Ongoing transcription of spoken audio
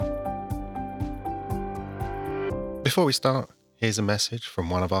Before we start, here's a message from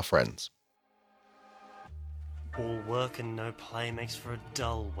one of our friends. All work and no play makes for a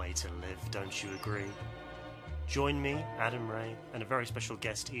dull way to live, don't you agree? Join me, Adam Ray, and a very special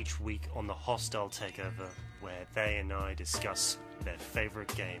guest each week on the Hostile Takeover, where they and I discuss their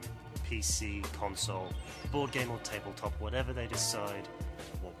favourite game, PC, console, board game or tabletop, whatever they decide,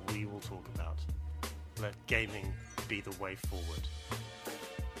 what we will talk about. Let gaming be the way forward.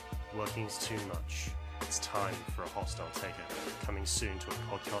 Working is too much. It's time for a Hostile Takeover, coming soon to a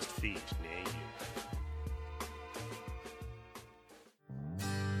podcast feed near you.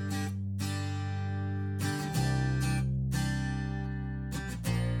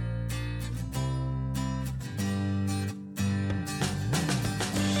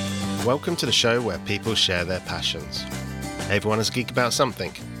 Welcome to the show where people share their passions. Everyone is a geek about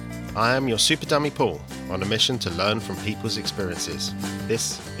something. I am your super dummy Paul, on a mission to learn from people's experiences.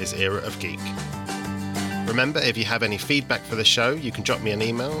 This is Era of Geek. Remember, if you have any feedback for the show, you can drop me an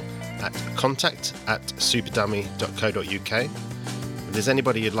email at contact@superdummy.co.uk. If there's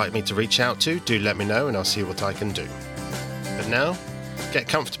anybody you'd like me to reach out to, do let me know and I'll see what I can do. But now, get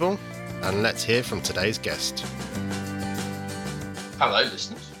comfortable and let's hear from today's guest. Hello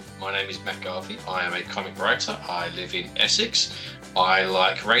listeners, my name is Matt Garvey. I am a comic writer. I live in Essex. I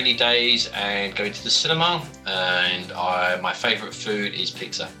like rainy days and going to the cinema, and my favourite food is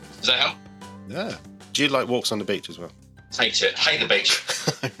pizza. Does that help? Yeah. Do you like walks on the beach as well? Hate it. Hate the beach.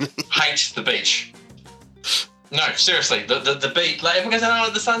 Hate the beach. No, seriously, the beach. Like everyone goes, oh,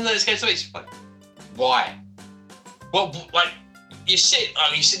 the sun, let's go to the beach. Like, why? Well, like you sit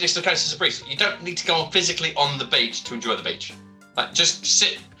next to the coast as a breeze. You don't need to go physically on the beach to enjoy the beach. Like just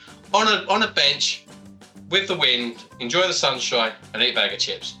sit on a bench with the wind, enjoy the sunshine, and eat a bag of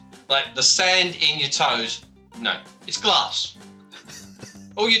chips. Like the sand in your toes, no, it's glass.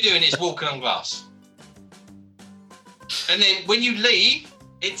 All you're doing is walking on glass. And then when you leave,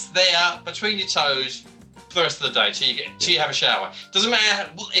 it's there between your toes for the rest of the day till you have a shower. Doesn't matter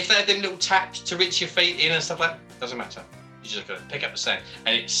if they have them little taps to rinse your feet in and stuff like that. Doesn't matter. You just got to pick up the sand,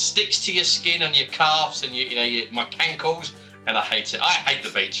 and it sticks to your skin and your calves and my ankles, and I hate it. I hate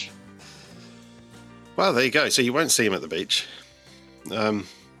the beach. Well, there you go. So you won't see him at the beach. You'll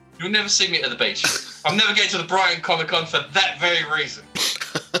never see me at the beach. I'm never going to the Brighton Comic Con for that very reason.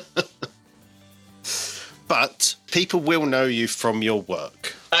 But people will know you from your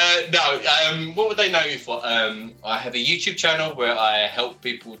work. No. What would they know you for? I have a YouTube channel where I help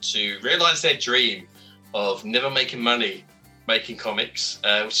people to realise their dream of never making money making comics,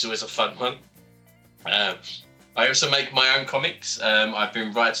 which is always a fun one. I also make my own comics. I've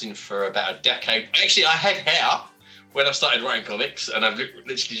been writing for about a decade. Actually, I had hair when I started writing comics, and I've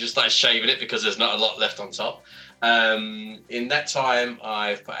literally just started shaving it because there's not a lot left on top. In that time,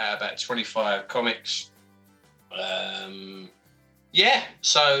 I've put out about 25 comics.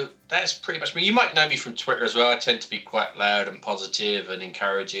 So that's pretty much me. You might know me from Twitter as well. I tend to be quite loud and positive and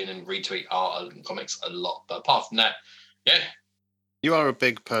encouraging and retweet art and comics a lot. But apart from that, yeah. You are a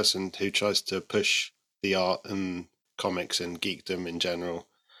big person who tries to push the art and comics and geekdom in general,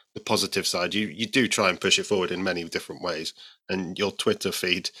 the positive side. You do try and push it forward in many different ways, and your Twitter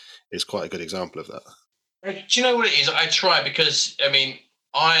feed is quite a good example of that. Do you know what it is? I try because,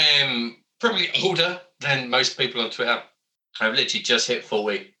 I am probably older than most people on Twitter. I've literally just hit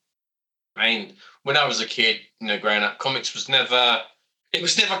 40. And when I was a kid, growing up, comics was never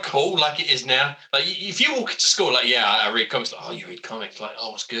cool like it is now. Like, if you walk into school, like, yeah, I read comics, like, oh, you read comics, like,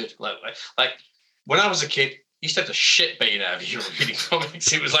 oh, it's good. Like when I was a kid, you used to have the shit beaten out of you reading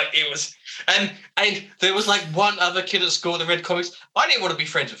comics. And there was like one other kid at school that read comics. I didn't want to be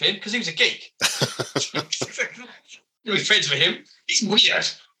friends with him because he was a geek. You be friends with him. He's weird.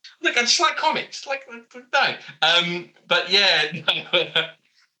 Look, I just like comics. Like no. But yeah,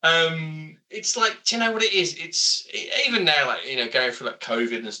 it's like, do you know what it is? It's even now, like, going through like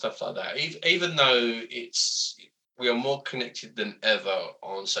COVID and stuff like that. Even though we are more connected than ever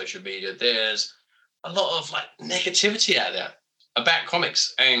on social media, there's a lot of like negativity out there about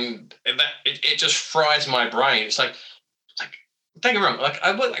comics, and that it just fries my brain. It's like don't get me wrong, like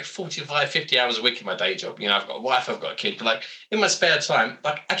I work like 45, 50 hours a week in my day job. I've got a wife, I've got a kid, but like in my spare time,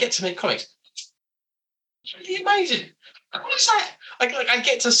 like I get to make comics. It's really amazing. What is that? I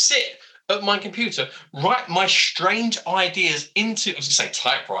get to sit at my computer, write my strange ideas into, I was going to say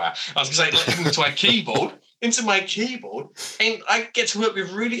typewriter, I was going to say into my keyboard, and I get to work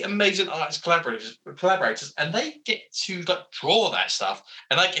with really amazing artist collaborators, and they get to like draw that stuff,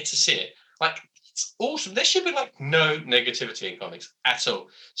 and I get to see it. Like, it's awesome. There should be like no negativity in comics at all.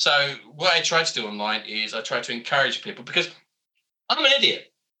 So what I try to do online is I try to encourage people, because I'm an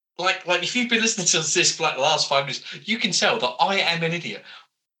idiot. like if you've been listening to this for like the last 5 minutes, you can tell that I am an idiot.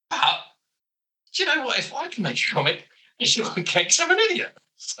 But do you know what? If I can make a comic, everyone can, because I'm an idiot.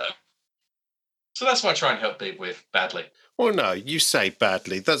 So that's what I try and help people with badly. Well, no, you say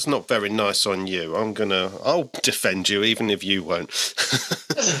badly. That's not very nice on you. I'll defend you even if you won't.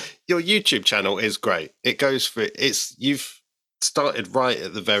 Your YouTube channel is great. It goes for you've started right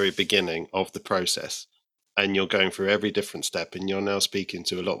at the very beginning of the process, and you're going through every different step, and you're now speaking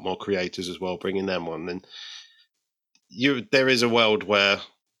to a lot more creators as well, bringing them on. And there is a world where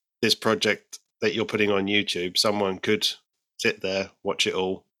this project that you're putting on YouTube, someone could sit there, watch it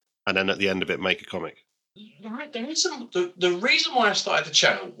all, and then at the end of it, make a comic. Right, the reason why I started the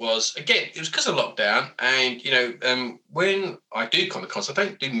channel was, again, it was because of lockdown, and when I do Comic Cons, I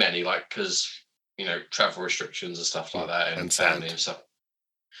don't do many, like, because travel restrictions and stuff like that, and family and stuff.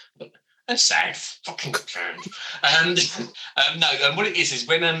 And sad, fucking sad. And what it is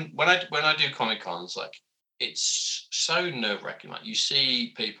when I do Comic Cons, like, it's so nerve wracking. Like, you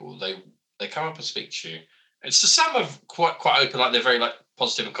see people, they come up and speak to you. And so some are quite open, like they're very like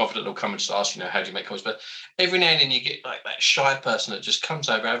positive and confident. They'll come and just ask, how do you make comics? But every now and then you get like that shy person that just comes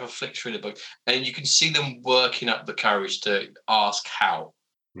over, have a flick through the book, and you can see them working up the courage to ask how.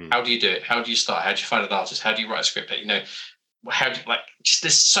 How do you do it? How do you start? How do you find an artist? How do you write a script? How do you,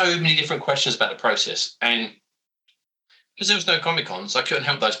 there's so many different questions about the process. And because there was no Comic Cons, I couldn't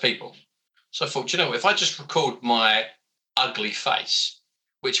help those people. So I thought, if I just record my ugly face,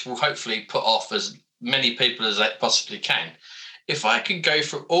 which will hopefully put off as many people as I possibly can, if I can go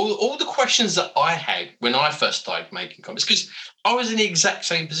through all the questions that I had when I first started making comics, because I was in the exact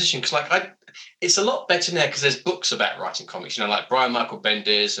same position, because it's a lot better now because there's books about writing comics, like Brian Michael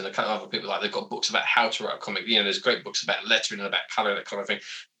Bendis and a couple of other people, like they've got books about how to write a comic, there's great books about lettering and about colour, that kind of thing.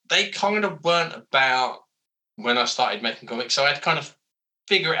 They kind of weren't about when I started making comics, so I had to kind of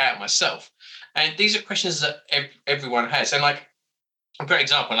figure it out myself. And these are questions that everyone has, and a great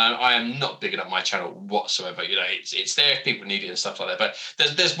example, and I am not bigging up my channel whatsoever. It's there if people need it and stuff like that.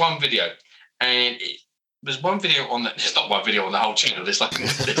 But there's one video, and there's one video on that. There's not one video on the whole channel. There's like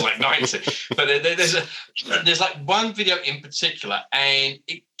 90. But there's like one video in particular, and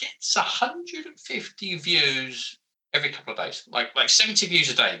it gets 150 views every couple of days, like 70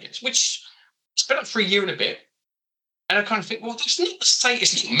 views a day it gets, which it's been up for a year and a bit. And I kind of think, well, that's not the same.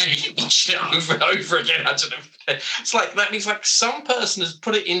 It's not me watching it over and over again. I don't know. It's like that means like some person has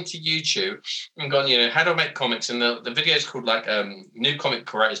put it into YouTube and gone, how do I make comics? And the video is called New Comic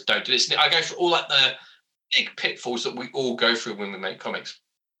Creators Don't Do This. And I go through all the big pitfalls that we all go through when we make comics.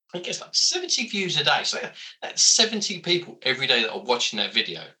 It gets 70 views a day. So that's 70 people every day that are watching that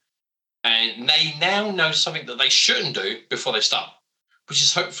video. And they now know something that they shouldn't do before they start, which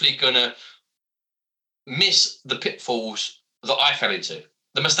is hopefully going to miss the pitfalls that I fell into,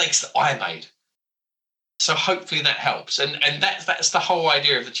 the mistakes that I made. So hopefully that helps. And that's the whole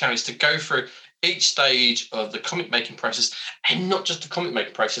idea of the channel, is to go through each stage of the comic making process, and not just the comic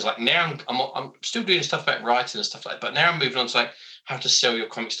making process. Like now I'm still doing stuff about writing and stuff like that, but now I'm moving on to how to sell your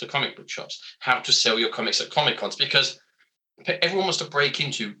comics to comic book shops, how to sell your comics at Comic Cons, because everyone wants to break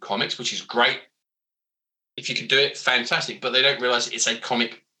into comics, which is great. If you can do it, fantastic, but they don't realize it's a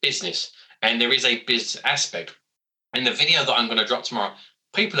comic business. And there is a business aspect. And the video that I'm going to drop tomorrow,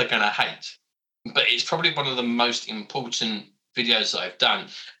 people are going to hate. But it's probably one of the most important videos that I've done.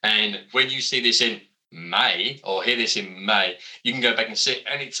 And when you see this in May, or hear this in May, you can go back and see it.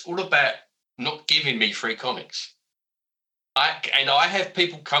 And it's all about not giving me free comics. I have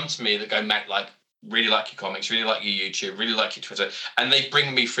people come to me that go, Matt, really like your comics, really like your YouTube, really like your Twitter. And they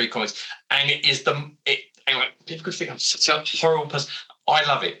bring me free comics. And it is people could think I'm such a horrible person. I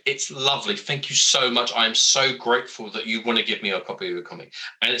love it. It's lovely. Thank you so much. I am so grateful that you want to give me a copy of your comic.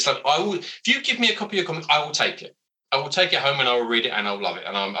 And it's if you give me a copy of your comic, I will take it. I will take it home and I will read it and I'll love it.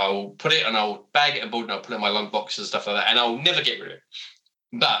 And I'll put it and I'll bag it and board and I'll put it in my long boxes and stuff like that. And I'll never get rid of it.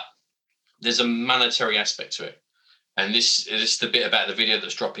 But there's a monetary aspect to it. And this is the bit about the video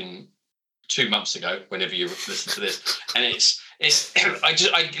that's dropping 2 months ago, whenever you listen to this. And I'm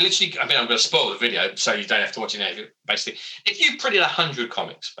going to spoil the video so you don't have to watch it now. Basically, if you printed 100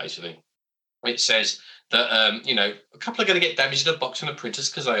 comics, basically, it says that, a couple are going to get damaged in the box and the printers,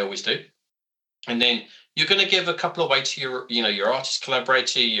 because they always do. And then you're going to give a couple away to your artist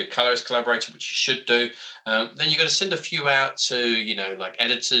collaborator, your colorist collaborator, which you should do. Then you're going to send a few out to,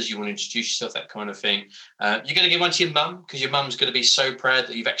 editors. You want to introduce yourself, that kind of thing. You're going to give one to your mum, because your mum's going to be so proud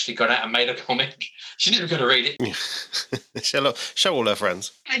that you've actually gone out and made a comic. She's never going to read it. Show all her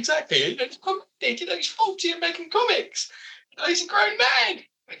friends. Exactly. He's 40 and making comics. He's a grown man.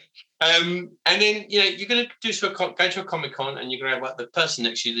 And then, you're going to go to a Comic Con and you're going to have like the person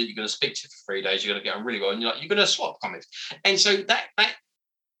next to you that you're going to speak to for 3 days. You're going to get on really well. And you're going to swap comics. And so that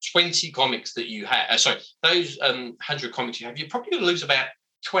 20 comics that you have, those 100 comics you have, you're probably going to lose about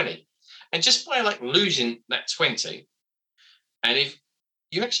 20. And just by like losing that 20, and if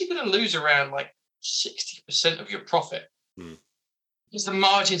you're actually going to lose around like 60% of your profit, because the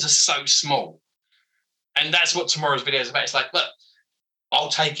margins are so small. And that's what tomorrow's video is about. It's like, look, I'll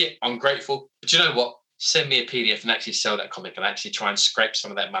take it. I'm grateful. But you know what? Send me a PDF and actually sell that comic and actually try and scrape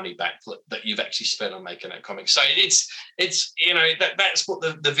some of that money back that you've actually spent on making that comic. So it's that's what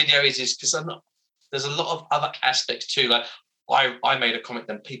the video is because there's a lot of other aspects too. Like I made a comic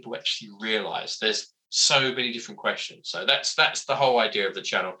that people actually realize there's so many different questions. So that's the whole idea of the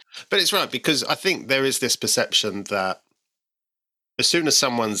channel. But it's right, because I think there is this perception that as soon as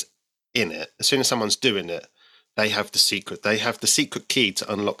someone's in it, as soon as someone's doing it, they have the secret key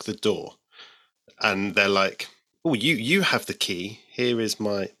to unlock the door. And they're like, oh, you have the key. Here is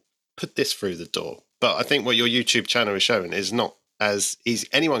put this through the door. But I think what your YouTube channel is showing is not as easy.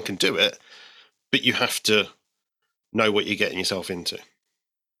 Anyone can do it, but you have to know what you're getting yourself into.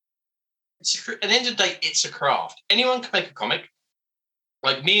 At the end of the day, it's a craft. Anyone can make a comic.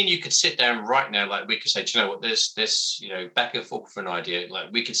 Like me and you could sit down right now, like we could say, do you know what, this, back and forth for an idea.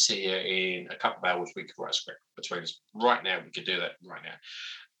 Like we could sit here in a couple of hours, we could write a script between us. Right now, we could do that right now.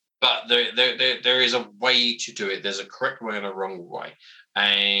 But there is a way to do it. There's a correct way and a wrong way.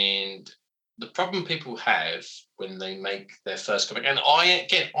 And the problem people have when they make their first comic, and I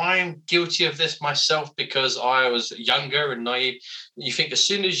am guilty of this myself because I was younger and naive. You think as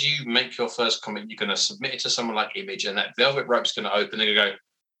soon as you make your first comic, you're going to submit it to someone like Image, and that velvet rope's going to open, and you go,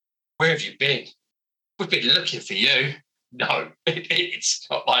 "Where have you been? We've been looking for you." No, it's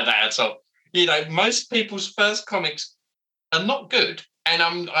not like that at all. Most people's first comics are not good. And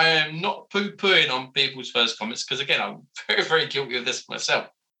I am not poo-pooing on people's first comics because, again, I'm very, very guilty of this myself.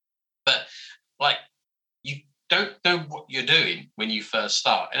 But, you don't know what you're doing when you first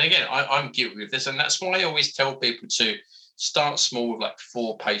start. And, again, I'm guilty of this. And that's why I always tell people to start small with,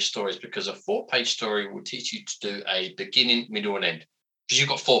 4-page stories, because a 4-page story will teach you to do a beginning, middle, and end. Because you've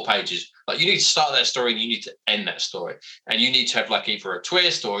got 4 pages. You need to start that story and you need to end that story. And you need to have, either a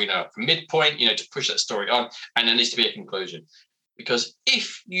twist or, a midpoint, to push that story on. And there needs to be a conclusion. Because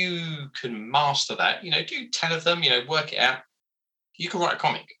if you can master that, do 10 of them, work it out, you can write a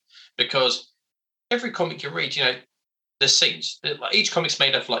comic. Because every comic you read, there's scenes. Each comic's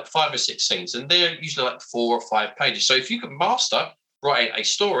made up of 5 or 6 scenes, and they're usually 4 or 5 pages. So if you can master writing a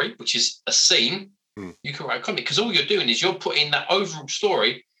story, which is a scene, you can write a comic. Because all you're doing is you're putting that overall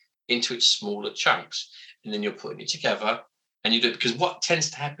story into its smaller chunks, and then you're putting it together. And you do it because what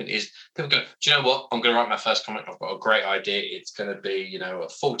tends to happen is people go, do you know what? I'm going to write my first comic. I've got a great idea. It's going to be, a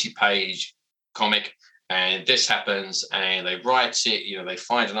 40-page comic. And this happens and they write it. They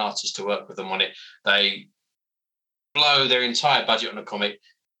find an artist to work with them on it. They blow their entire budget on a comic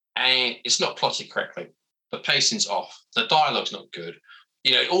and it's not plotted correctly. The pacing's off. The dialogue's not good.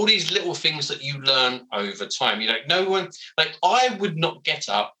 All these little things that you learn over time. No one, I would not get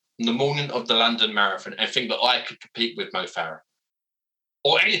up in the morning of the London Marathon and think that I could compete with Mo Farah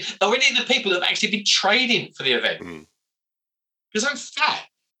or any of the people that have actually been training for the event because I'm fat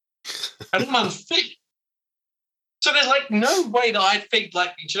and I'm unfit. So there's no way that I'd think do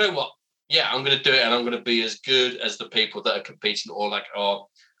you know what? Yeah, I'm going to do it and I'm going to be as good as the people that are competing or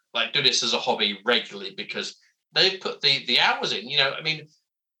do this as a hobby regularly because they've put the hours in.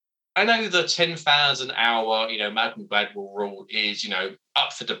 I know the 10,000 hour, Malcolm Gladwell rule is,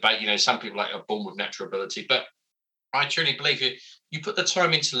 up for debate. Some people are born with natural ability, but I truly believe you put the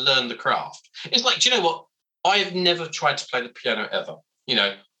time in to learn the craft. It's do you know what? I have never tried to play the piano ever.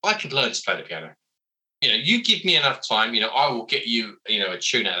 I could learn to play the piano. You give me enough time, I will get you, a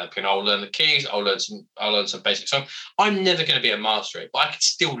tune out of the piano. I'll learn the keys. I'll learn some basic songs. I'm never going to be a master at it, but I could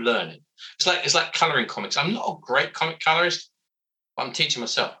still learn it. It's like coloring comics. I'm not a great comic colorist, but I'm teaching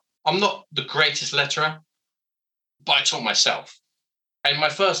myself. I'm not the greatest letterer, but I taught myself. And my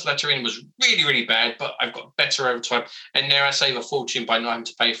first lettering was really, really bad, but I've got better over time. And now I save a fortune by not having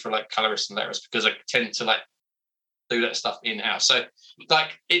to pay for colorists and letterers because I tend to do that stuff in-house. So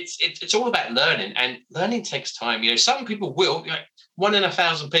it's all about learning, and learning takes time. Some people will, 1 in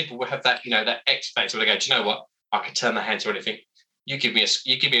 1,000 people will have that, that X factor where they go, do you know what? I can turn my hand to anything. You give me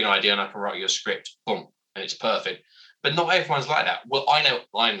an idea and I can write you a script. Boom. And it's perfect. But not everyone's like that. Well, I know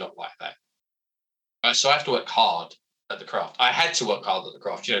I'm not like that. Right, so I have to work hard at the craft. I had to work hard at the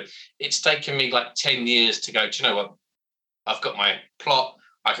craft. It's taken me 10 years to go, do you know what? I've got my plot.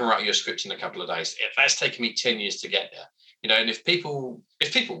 I can write you a script in a couple of days. That's taken me 10 years to get there. And if people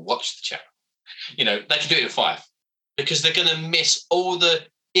if people watch the channel, they can do it in 5 because they're going to miss all the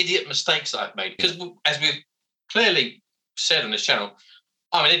idiot mistakes that I've made. Because as we've clearly said on this channel,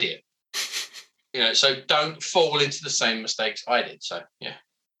 I'm an idiot. So don't fall into the same mistakes I did. So, yeah.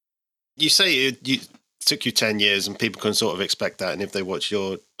 You say it took you 10 years and people can sort of expect that. And if they watch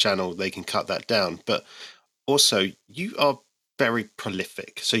your channel, they can cut that down. But also, you are very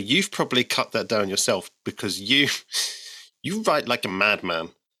prolific. So you've probably cut that down yourself because you write like a madman.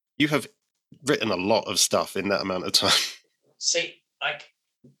 You have written a lot of stuff in that amount of time. See,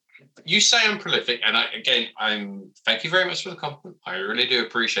 you say I'm prolific, and thank you very much for the compliment. I really do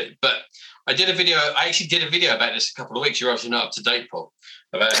appreciate it. But I actually did a video about this a couple of weeks. You're obviously not up to date, Paul,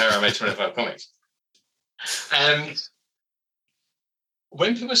 about how I made 25 comics. And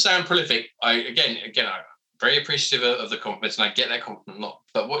when people say I'm prolific, I'm very appreciative of the compliments, and I get that compliment a lot.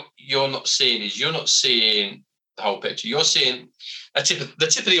 But what you're not seeing is you're not seeing the whole picture. You're seeing the tip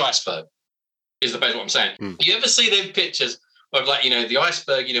of the iceberg. Is basically what I'm saying. You ever see them pictures of the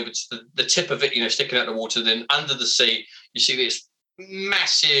iceberg, which the tip of it, sticking out the water, then under the sea, you see this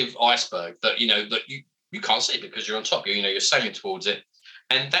massive iceberg that, that you can't see because you're on top, you're sailing towards it.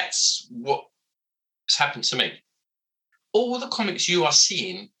 And that's what has happened to me. All the comics you are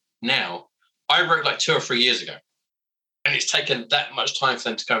seeing now, I wrote 2 or 3 years ago. And it's taken that much time for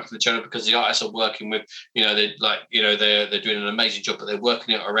them to come from the channel because the artists are working with, they're doing an amazing job, but they're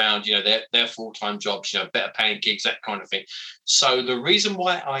working it around, their full-time jobs, better paying gigs, that kind of thing. So the reason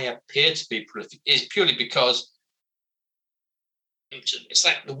why I appear to be prolific is purely because it's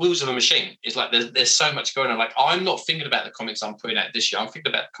like the wheels of a machine. It's like there's so much going on. Like, I'm not thinking about the comics I'm putting out this year. I'm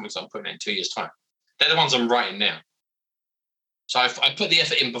thinking about the comics I'm putting out in 2 years' time. They're the ones I'm writing now. So I put the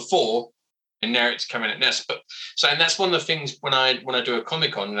effort in before, and now it's coming out now. And that's one of the things when I do a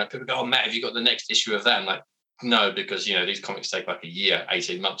Comic-Con, people go, "Oh, Matt, have you got the next issue of that?" I'm like, no, because these comics take a year,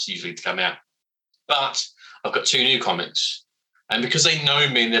 18 months usually to come out. But I've got 2 new comics, and because they know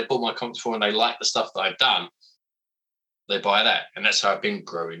me and they've bought my comics before and they like the stuff that I've done, they buy that, and that's how I've been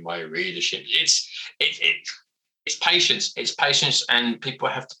growing my readership. It's patience. It's patience, and people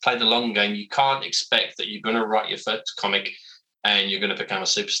have to play the long game. You can't expect that you're going to write your first comic and you're going to become a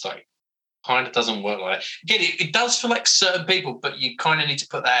superstar. Kind of doesn't work like that. Again, it does for certain people, but you kind of need to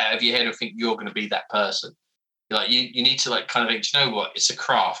put that out of your head and think you're going to be that person. You need to kind of think, you know what? It's a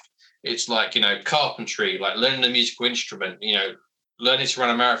craft. It's carpentry, learning a musical instrument, learning to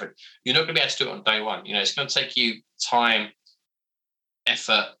run a marathon. You're not going to be able to do it on day one. It's going to take you time,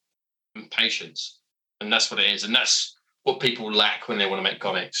 effort, and patience. And that's what it is. And that's what people lack when they want to make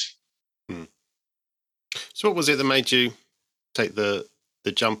comics. So what was it that made you take the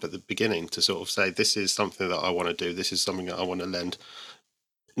jump at the beginning to sort of say, this is something that I want to do, this is something that I want to lend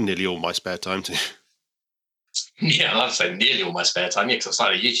nearly all my spare time to? Yeah, I love to say nearly all my spare time, because I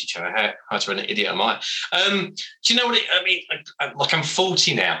started a YouTube channel. How to an idiot am I? Do you know what I'm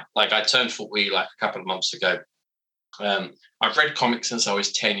 40 now. I turned 40 a couple of months ago. I've read comics since I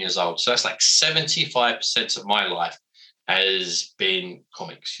was 10 years old. So that's 75% of my life has been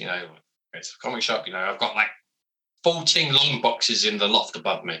comics. It's a comic shop. I've got 14 long boxes in the loft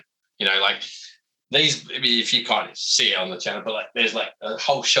above me. These, if you can't see it on the channel, but there's a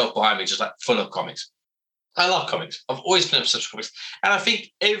whole shelf behind me just full of comics. I love comics. I've always been obsessed with comics. And I think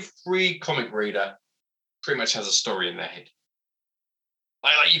every comic reader pretty much has a story in their head.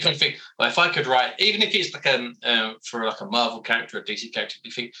 You can think, if I could write, even if it's for a Marvel character or a DC character,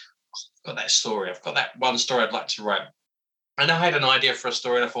 you think, I've got that story. I've got that one story I'd like to write. And I had an idea for a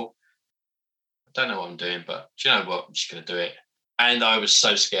story and I thought, I don't know what I'm doing, but do you know what? I'm just going to do it. And I was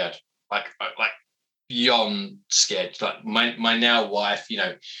so scared, beyond scared. My now wife,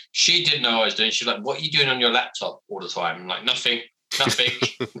 she didn't know what I was doing. She's like, "What are you doing on your laptop all the time?" I'm like, nothing.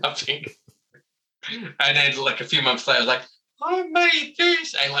 Nothing. And then a few months later, I was like, I made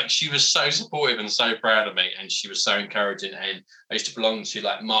this. And she was so supportive and so proud of me. And she was so encouraging. And I used to belong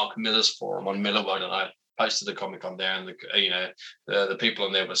to Mark Miller's forum on Miller World, and I posted the comic on there, and the people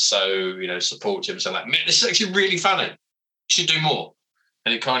on there were so supportive. So man, this is actually really funny. You should do more.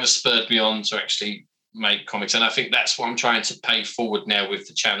 And it kind of spurred me on to actually make comics. And I think that's what I'm trying to pay forward now with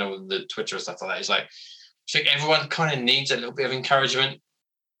the channel and the Twitter and stuff like that. Is I think everyone kind of needs a little bit of encouragement,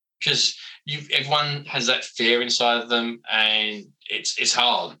 because everyone has that fear inside of them, and it's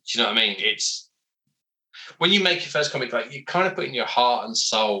hard. Do you know what I mean? It's when you make your first comic, you kind of putting your heart and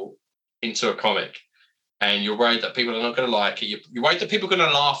soul into a comic, and you're worried that people are not going to like it. You're worried that people are going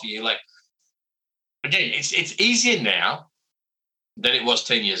to laugh at you. Again, it's easier now than it was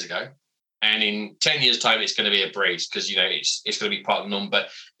 10 years ago. And in 10 years' time, it's going to be a breeze, because, it's going to be part of the norm. But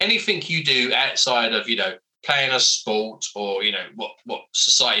anything you do outside of, playing a sport or, what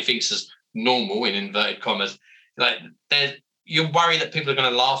society thinks is normal in inverted commas, like you're worried that people are going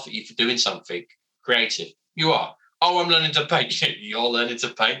to laugh at you for doing something creative. You are. Oh, I'm learning to paint. You're learning to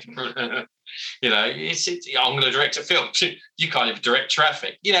paint. I'm going to direct a film. You can't even direct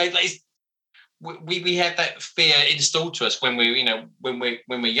traffic. We have that fear installed to us when we're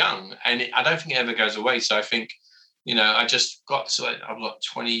young, and I don't think it ever goes away. So I think, I just got to I've got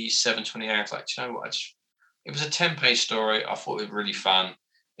 27, 28. Like, you know what? It was a 10-page story. I thought it was really fun.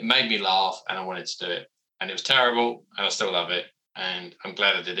 It made me laugh, and I wanted to do it. And it was terrible, and I still love it. And I'm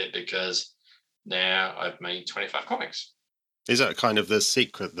glad I did it because now I've made 25 comics. Is that kind of the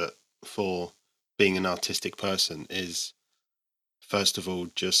secret that for being an artistic person is, first of all,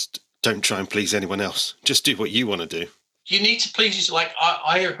 just don't try and please anyone else. Just do what you want to do. You need to please yourself.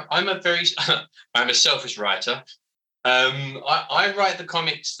 Like I'm a selfish writer. I write the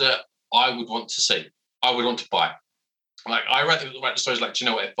comics that I would want to see. I would want to buy. Like I write the stories. Like, do you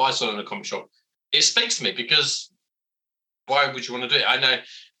know what? If I saw it in a comic shop, it speaks to me because why would you want to do it? I know,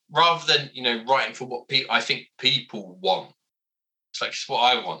 rather than writing for what I think people want. It's like it's what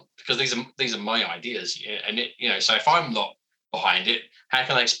I want because these are my ideas, and so if I'm not behind it, how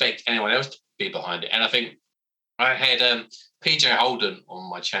can I expect anyone else to be behind it? And I think I had PJ Holden on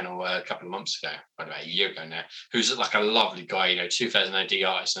my channel a couple of months ago, about a year ago now, who's like a lovely guy, 2000 AD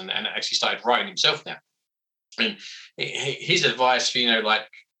artist, and actually started writing himself now. And his advice for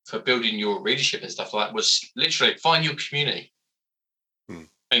for building your readership and stuff like that was literally find your community,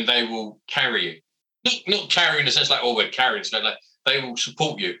 and they will carry you. Not carry in the sense like, oh, we're carrying, so like they will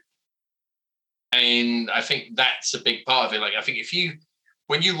support you. And I think that's a big part of it. Like, I think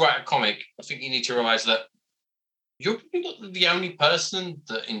when you write a comic, I think you need to realize that you're not the only person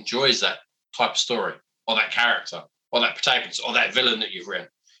that enjoys that type of story or that character or that protagonist or that villain that you've written.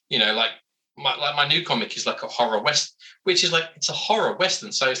 My new comic is like a horror western, which is like, it's a horror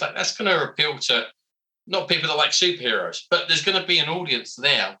western. So it's like, that's going to appeal to not people that like superheroes, but there's going to be an audience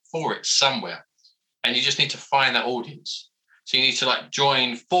there for it somewhere. And you just need to find that audience. So you need to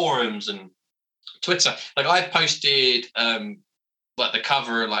join forums and Twitter. Like I posted the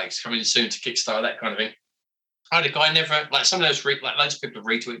cover, it's coming soon to Kickstarter, that kind of thing. I had a guy some of those loads of people have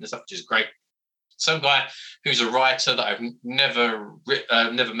retweeted and stuff, which is great. Some guy who's a writer that I've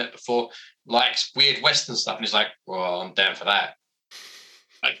never met before likes weird Western stuff, and he's like, "Well, I'm down for that."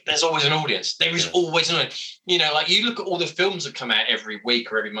 Like, there's always an audience. There is always an audience. You look at all the films that come out every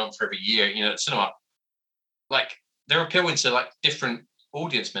week or every month or every year. At cinema, they're appealing to different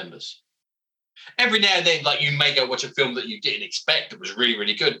audience members. Every now and then, you may go watch a film that you didn't expect that was really,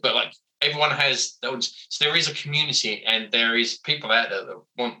 really good, but everyone has those. So there is a community, and there is people out there that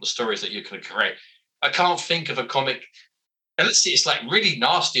want the stories that you can create. I can't think of a comic, and let's see, it's really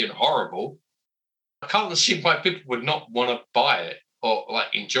nasty and horrible. I can't see why people would not want to buy it or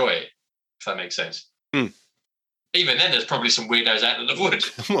enjoy it, if that makes sense. Even then, there's probably some weirdos out there that would.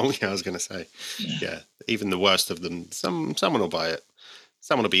 Well, yeah, I was going to say, even the worst of them, someone will buy it.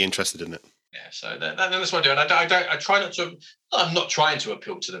 Someone will be interested in it. Yeah, so that's what I do. And I try not to. I'm not trying to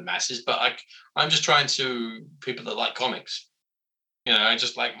appeal to the masses, but I'm just trying to people that like comics. I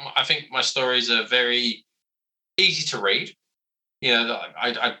think my stories are very easy to read.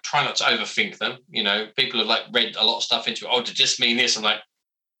 I try not to overthink them. People have read a lot of stuff into it. Oh, did this mean this? I'm like,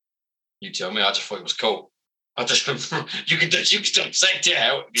 you tell me. I just thought it was cool. I just you can dissect it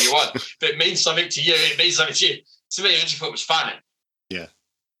however you want. If it means something to you, it means something to you. To me, I just thought it was funny. Yeah.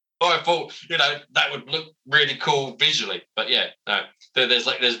 I thought, that would look really cool visually, but no,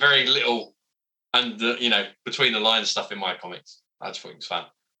 there's very little, and between the lines stuff in my comics. I just thought it was fun.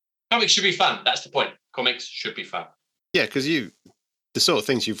 Comics should be fun. That's the point. Comics should be fun. Yeah, because the sort of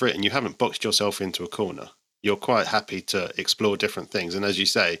things you've written, you haven't boxed yourself into a corner. You're quite happy to explore different things, and as you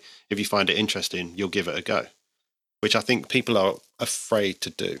say, if you find it interesting, you'll give it a go, which I think people are afraid to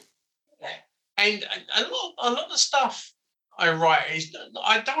do. And a lot of stuff I write is,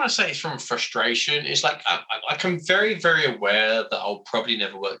 I don't want to say it's from frustration. It's I'm very, very aware that I'll probably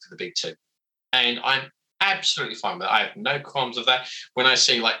never work for the big two. And I'm absolutely fine with it. I have no qualms of that. When I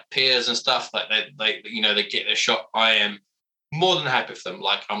see peers and stuff, they get their shot, I am more than happy for them.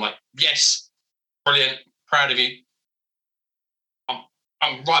 I'm yes, brilliant, proud of you.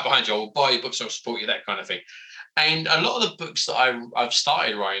 I'm right behind you. I'll buy your books, I'll support you, that kind of thing. And a lot of the books that I've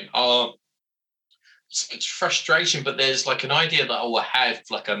started writing are, it's frustration, but there's an idea that I will have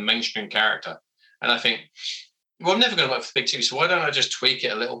a mainstream character. And I think, well, I'm never going to work for the big two, so why don't I just tweak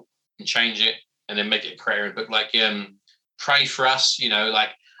it a little and change it and then make it a creative book? Pray for Us,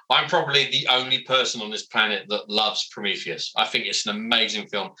 I'm probably the only person on this planet that loves Prometheus. I think it's an amazing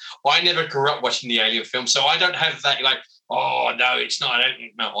film. I never grew up watching the Alien film, so I don't have that like, oh no, it's not.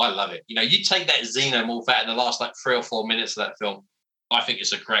 I love it. You take that xenomorph out in the last like 3 or 4 minutes of that film. I think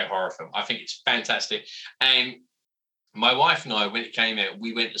it's a great horror film. I think it's fantastic. And my wife and I, when it came out,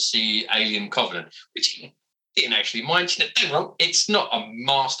 we went to see Alien Covenant, which didn't actually mind. Don't get wrong, it's not a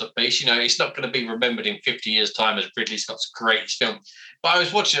masterpiece. It's not going to be remembered in 50 years' time as Ridley Scott's greatest film. But I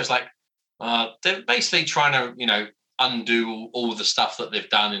was watching, I was like, they're basically trying to, undo all the stuff that they've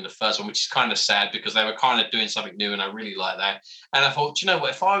done in the first one, which is kind of sad because they were kind of doing something new, and I really like that. And I thought, you know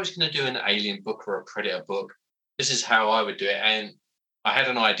what, if I was going to do an Alien book or a Predator book, this is how I would do it. And I had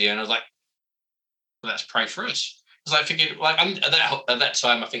an idea, and I was like, well, let's pray for us. Because I figured, at that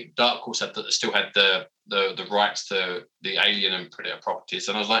time, I think Dark Horse still had the rights to the Alien and Predator properties,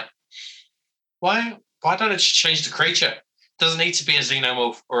 and I was like, why don't I just change the creature? It doesn't need to be a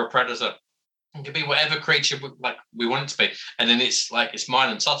xenomorph or a predator. It could be whatever creature we want it to be, and then it's mine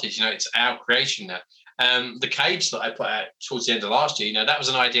and Totti's. It's our creation now. The cage that I put out towards the end of last year, that was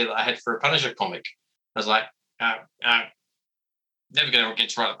an idea that I had for a Punisher comic. I was like, never going to get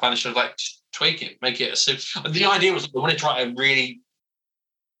to write the Punisher. I was like, just tweak it, make it a super. The idea was I wanted to write a really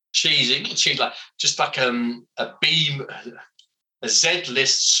cheesy, not cheesy, just like a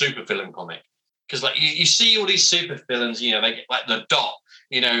Z-list super villain comic. Because you see all these super villains, they get like the Dot,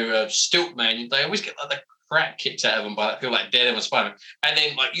 Stiltman. They always get like the crap kicked out of them by people like Daredevil and Spider-Man, and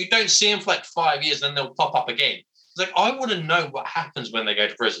then you don't see them for like 5 years, and then they'll pop up again. It's like, I want to know what happens when they go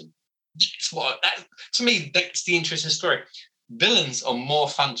to prison. To me, that's the interesting story. Villains are more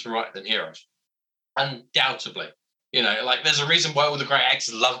fun to write than heroes, undoubtedly. There's a reason why all the great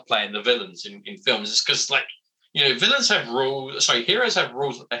actors love playing the villains in films. It's because villains have rules. Sorry, heroes have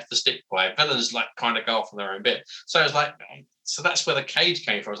rules that they have to stick by. Villains kind of go off on their own bit. So so that's where the cage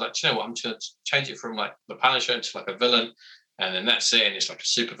came from. I was like, you know what? I'm going to change it from the Punisher into a villain, and then that's it. And it's like a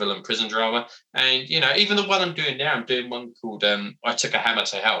super villain prison drama. And even the one I'm doing now, I'm doing one called I Took a Hammer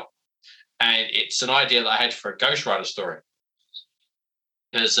to Hell, and it's an idea that I had for a Ghost Rider story.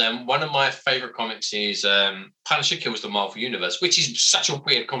 Because one of my favourite comics is Punisher Kills the Marvel Universe, which is such a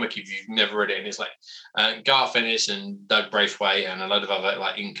weird comic if you've never read it. And it's Garth Ennis and Doug Braithwaite and a load of other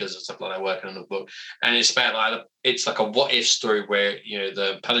Incas and stuff like that working on the book. And it's about it's like a what if story where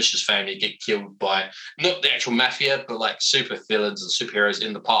the Punisher's family get killed by not the actual mafia, but super villains and superheroes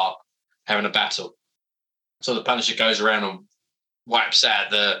in the park having a battle. So the Punisher goes around and wipes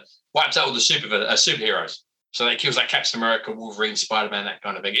out all the superheroes. So it kills Captain America, Wolverine, Spider-Man, that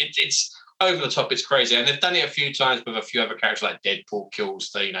kind of thing. It's over the top. It's crazy, and they've done it a few times with a few other characters like Deadpool kills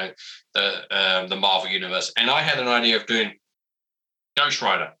the Marvel Universe. And I had an idea of doing Ghost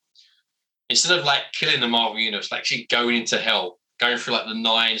Rider instead of killing the Marvel Universe, actually going into hell, going through the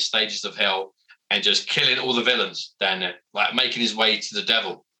 9 stages of hell, and just killing all the villains down there, making his way to the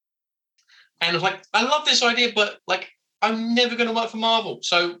devil. And I love this idea, but I'm never going to work for Marvel,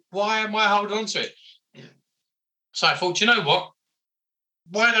 so why am I holding on to it? So I thought, you know what?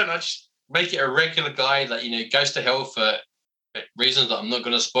 Why don't I just make it a regular guy that, goes to hell for reasons that I'm not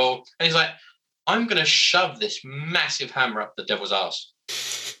going to spoil? And he's like, I'm going to shove this massive hammer up the devil's ass.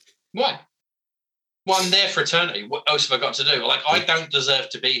 Why? Well, I'm there for eternity. What else have I got to do? I don't deserve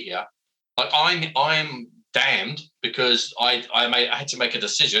to be here. I'm damned because I had to make a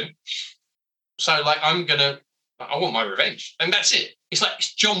decision. So I want my revenge. And that's it.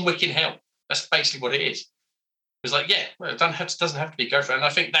 It's John Wick in hell. That's basically what it is. It's it doesn't have to be Ghost Rider. And I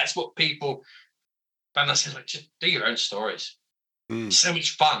think that's what people, and I said, just do your own stories. It's so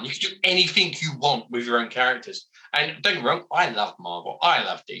much fun. You can do anything you want with your own characters. And don't get me wrong, I love Marvel. I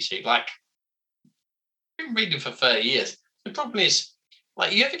love DC. I've been reading for 30 years. The problem is,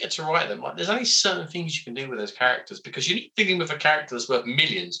 you ever get to write them, there's only certain things you can do with those characters because you're not dealing with a character that's worth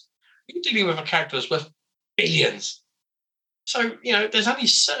millions. You're dealing with a character that's worth billions. So, there's only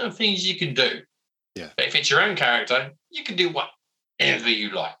certain things you can do. Yeah. But if it's your own character, you can do whatever you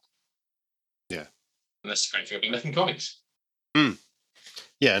like. Yeah. And that's the great thing about making comics.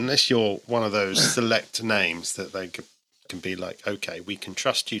 Yeah, unless you're one of those select names that they can be okay, we can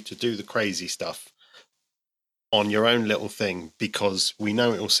trust you to do the crazy stuff on your own little thing because we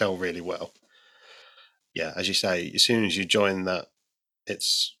know it will sell really well. Yeah, as you say, as soon as you join that,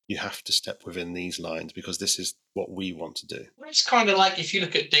 you have to step within these lines because this is what we want to do. It's kind of if you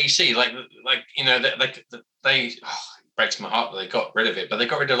look at DC, it breaks my heart that they got rid of it, but they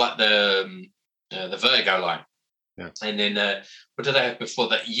got rid of the Vertigo line. Yeah. And then what did they have before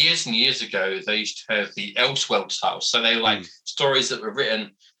that? Years and years ago, they used to have the Elseworlds titles. So they were stories that were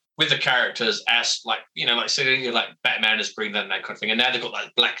written with the characters as like, like, so you're like Batman is Green Lantern, that kind of thing. And now they've got like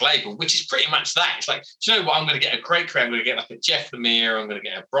Black Label, which is pretty much that. It's like, do you know what? I'm going to get a great creator. I'm going to get like a Jeff Lemire. I'm going to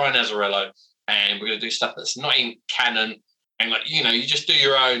get a Brian Azzarello, and we're going to do stuff that's not in canon. And like, you just do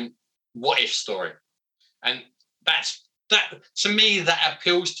your own what if story. And that to me, that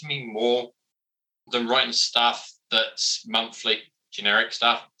appeals to me more than writing stuff that's monthly, generic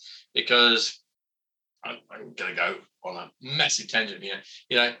stuff, because I'm going to go on a massive tangent here.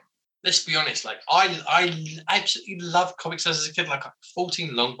 Let's be honest, like I absolutely love comics as a kid, like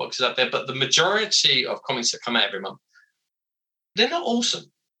 14 long boxes out there, but the majority of comics that come out every month, they're not awesome.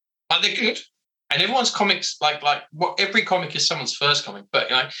 Like, they're good. And everyone's comics, like every comic is someone's first comic, but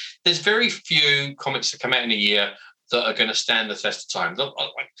there's very few comics that come out in a year that are going to stand the test of time.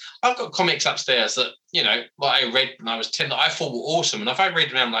 I've got comics upstairs that, like I read when I was 10 that I thought were awesome. And if I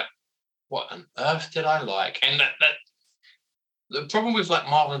read them, I'm like, what on earth did I like? And that the problem with like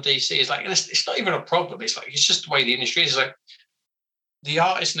Marvel and DC is like, it's not even a problem. It's like, it's just the way the industry is. It's like the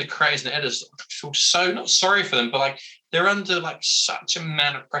artists and the creators and the editors feel so not sorry for them, but like they're under like such a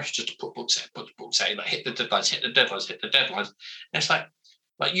amount of pressure just to put books out, like hit the deadlines. And it's like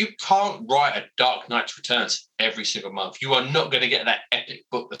you can't write a Dark Knight Returns every single month. You are not going to get that epic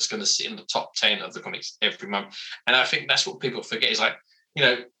book that's going to sit in the top 10 of the comics every month. And I think that's what people forget is like,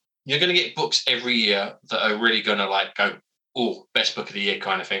 you're going to get books every year that are really going to like go, oh, best book of the year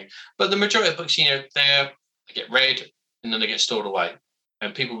kind of thing. But the majority of books, they get read and then they get stored away,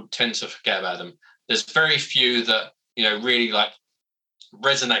 and people tend to forget about them. There's very few that, really like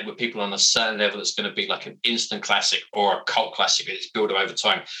resonate with people on a certain level that's going to be like an instant classic or a cult classic that's built over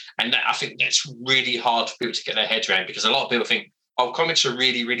time. And I think that's really hard for people to get their heads around, because a lot of people think, oh, comics are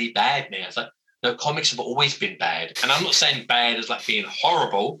really, really bad now. It's like, no, comics have always been bad. And I'm not saying bad as like being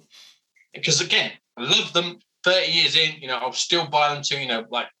horrible, because again, I love them 30 years in, I'll still buy them too,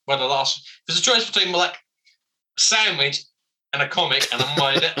 like one of the last, there's a choice between like a sandwich and a comic, and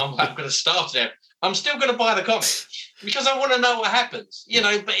I'm going to start there. I'm still going to buy the comic because I want to know what happens,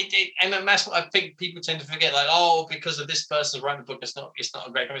 but and that's what I think people tend to forget, like, oh, because of this person writing the book, it's not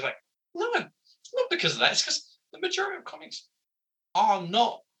a great comic. It's like, no, it's not because of that. It's because the majority of comics are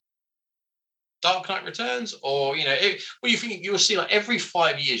not Dark Knight Returns, or, you think you'll see like every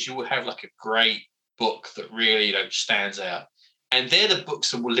 5 years you will have like a great book that really, stands out. And they're the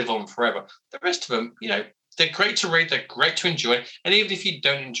books that will live on forever. The rest of them, they're great to read, they're great to enjoy. And even if you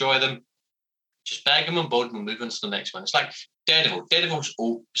don't enjoy them, just bag them on board and move on to the next one. It's like Daredevil. Daredevil's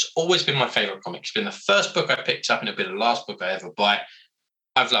always been my favorite comic. It's been the first book I picked up, and it'll be the last book I ever buy.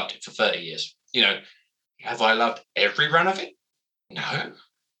 I've loved it for 30 years. Have I loved every run of it? No.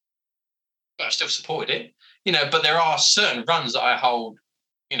 But I've still supported it. But there are certain runs that I hold,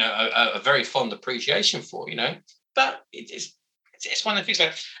 a very fond appreciation for, But it's one of the things,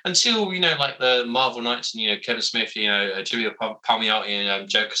 like, until, like the Marvel Knights and, Kevin Smith, Julia Palmiotti and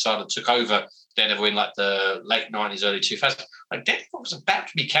Joe Quesada took over Daredevil in like the late 90s, early 2000s. Like, Daredevil was about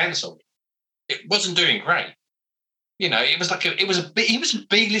to be cancelled. It wasn't doing great. It was like he was a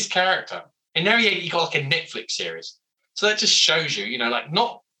B-list character, and now he got like a Netflix series. So that just shows you, like,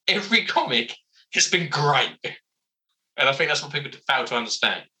 not every comic has been great. And I think that's what people fail to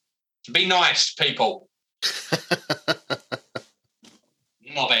understand. Be nice, people.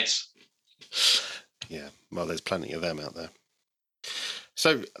 Knobheads. Yeah, well, there's plenty of them out there.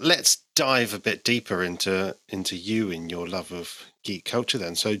 So let's dive a bit deeper into you and your love of geek culture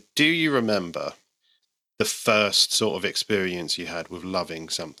then. So do you remember the first sort of experience you had with loving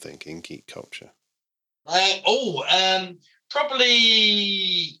something in geek culture?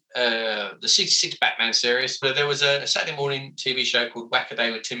 Probably the 66 Batman series. So there was a Saturday morning TV show called Whack a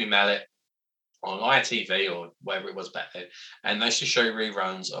Day with Timmy Mallet on ITV or whatever it was back then, and they used to show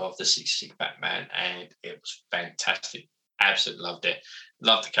reruns of the 66 Batman, and it was fantastic. Absolutely loved it.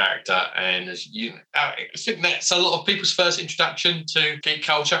 Loved the character, and as I think that's a lot of people's first introduction to geek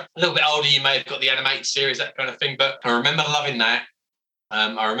culture. A little bit older, you may have got the animated series, that kind of thing, but I remember loving that.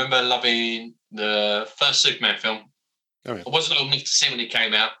 I remember loving the first Superman film. Oh, yeah. I wasn't old enough to see when it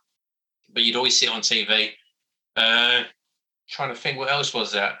came out, but you'd always see it on TV. Trying to think, what else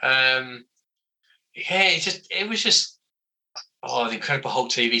was there? It was just the Incredible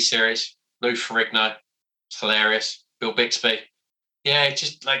Hulk TV series. Lou Ferrigno, it's hilarious. Bill Bixby,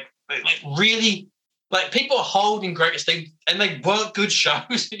 just like really, like, people are holding great esteem, and they weren't good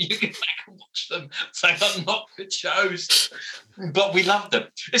shows. You can back and watch them. They are not good shows, but we love them.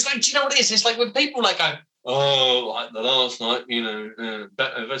 It's like, do you know what it is? It's like when people like go, oh, like the last night,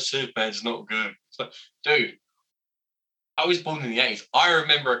 that Superman's not good. It's like, dude, I was born in the 80s. I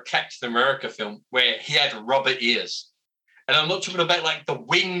remember a Captain America film where he had rubber ears. And I'm not talking about like the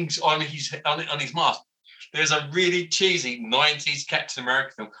wings on his mask. There's a really cheesy 90s Captain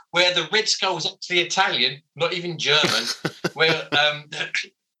America film where the Red Skull is actually Italian, not even German. Where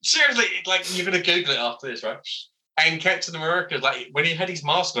seriously, like you're gonna Google it after this, right? And Captain America, like when he had his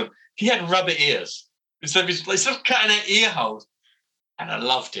mask on, he had rubber ears instead of cutting out ear holes. And I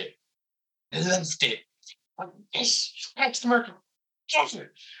loved it. Like, yes, Captain America.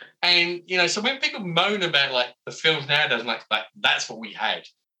 And so when people moan about like the films nowadays, like that's what we had.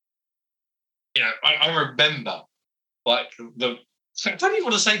 I remember like I don't even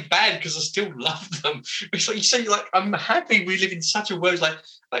want to say bad because I still love them. It's like you say, like I'm happy we live in such a world. Like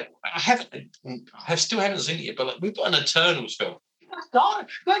I still haven't seen it yet, but like we've got an Eternals film.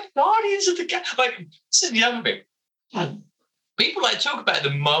 Like Guardians of the Galaxy. Like this is the other thing. People like talk about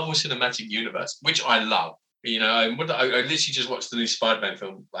the Marvel Cinematic Universe, which I love. I literally just watched the new Spider-Man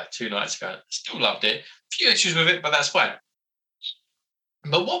film like 2 nights ago. Still loved it. A few issues with it, but that's fine.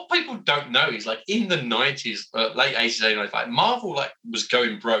 But what people don't know is like in the 90s, late 80s, 89, like Marvel like was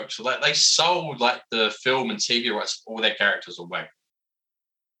going broke. So like they sold like the film and TV rights for all their characters away.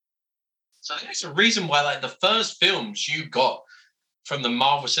 So there's a reason why like the first films you got from the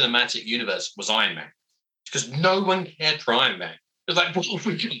Marvel Cinematic Universe was Iron Man. Because no one cared for Iron Man. It was like,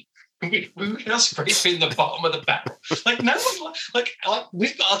 we were just scraping the bottom of the barrel. Like no one like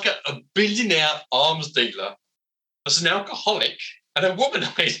we've got like a billionaire arms dealer as an alcoholic and a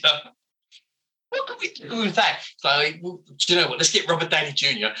womanizer. What can we do with that? Like, do you know what? Let's get Robert Downey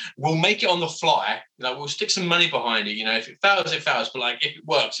Jr. We'll make it on the fly. We'll stick some money behind it. If it fails, it fails. But like, if it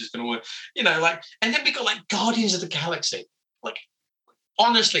works, it's going to work. And then we got like Guardians of the Galaxy. Like,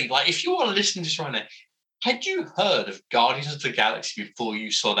 honestly, like if you are listening to this right now, had you heard of Guardians of the Galaxy before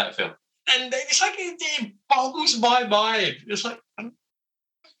you saw that film? And it's like it boggles my mind. It's like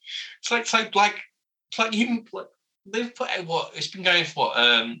they've put out what it's been going for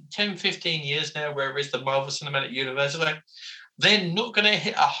 10, 15 years now, where it's the Marvel Cinematic Universe. Like they're not going to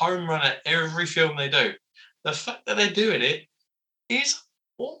hit a home run at every film they do. The fact that they're doing it is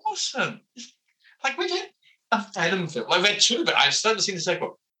awesome. Like we've had a Venom film. Like we've had 2, but I still haven't seen the second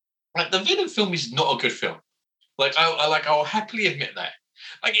one. Like the Venom film is not a good film. Like I'll happily admit that.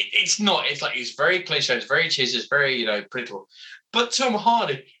 Like it's not. It's like it's very cliche. It's very cheesy. It's very predictable. But Tom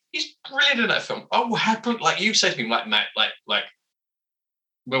Hardy, he's brilliant in that film. I will happily, like you said to me, like Matt, like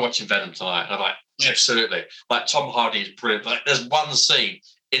we're watching Venom tonight, and I'm like, absolutely. Like Tom Hardy is brilliant. Like there's one scene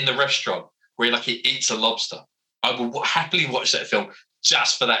in the restaurant where he eats a lobster. I will happily watch that film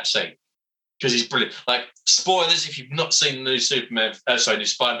just for that scene. Because he's brilliant. Like, spoilers if you've not seen the new new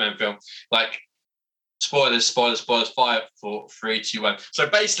Spider-Man film. Like, spoilers, 5, 4, 3, 2, 1. So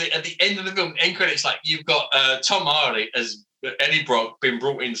basically, at the end of the film, end credits, like you've got Tom Hardy as Eddie Brock being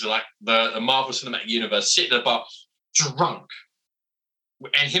brought into like the Marvel Cinematic Universe, sitting at a bar, drunk,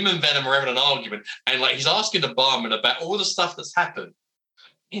 and him and Venom are having an argument, and like he's asking the barman about all the stuff that's happened.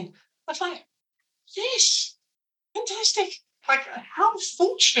 And I was like, yes, fantastic. Like, how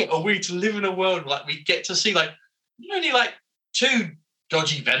fortunate are we to live in a world like we get to see like not only like 2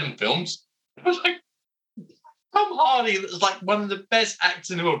 dodgy Venom films, but like Tom Hardy is like one of the best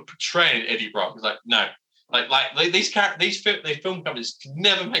actors in the world portraying Eddie Brock. It's like no, like these film companies can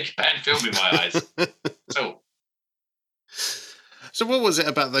never make a bad film in my eyes. So what was it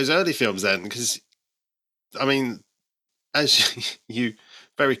about those early films then? Because I mean, as you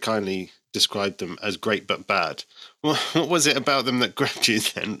very kindly described them as great but bad. What was it about them that grabbed you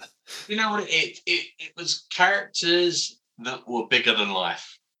then? You know what? It was characters that were bigger than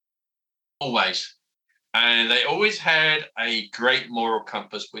life. Always. And they always had a great moral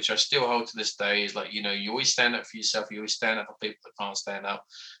compass, which I still hold to this day, is like, you always stand up for yourself. You always stand up for people that can't stand up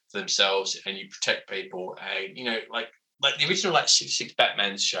for themselves, and you protect people. And, like the original 66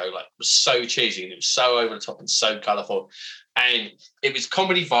 Batman show was so cheesy, and it was so over the top and so colourful. And it was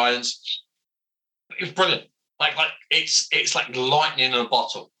comedy violence. It was brilliant. Like it's like lightning in a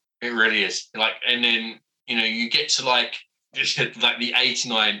bottle. It really is. And then you get to the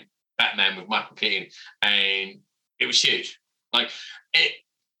 89 Batman with Michael Keaton, and it was huge.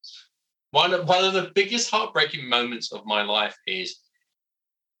 One of the biggest heartbreaking moments of my life is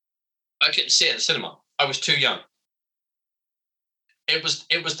I couldn't see it at the cinema. I was too young. It was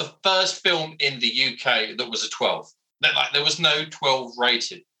the first film in the UK that was a 12. There was no 12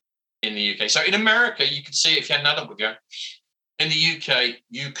 rated in the UK. So in America, you could see it if you had an adult with you. In the UK,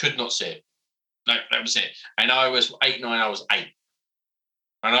 you could not see it. No, that was it. And I was 8, 9, I was 8.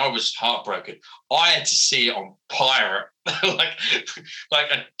 And I was heartbroken. I had to see it on pirate,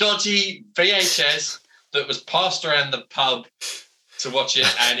 like a dodgy VHS that was passed around the pub to watch it,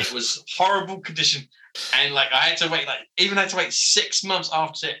 and it was horrible condition. And like I had to wait 6 months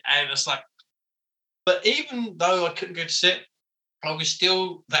after it, and it's like, but even though I couldn't go to see it, I was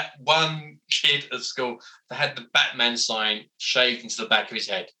still that one kid at school that had the Batman sign shaved into the back of his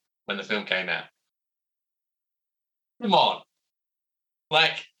head when the film came out. Come on.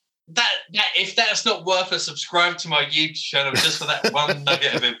 Like that if that's not worth a subscribe to my YouTube channel just for that one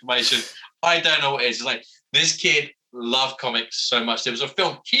nugget of information, I don't know what it is. It's like this kid loved comics so much. There was a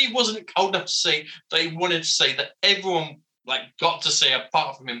film he wasn't old enough to see, that he wanted to see, that everyone like got to see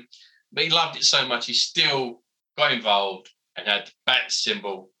apart from him. But he loved it so much he still got involved and had the bat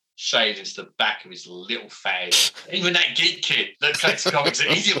symbol shaved into the back of his little face. Even that geek kid that collects comics,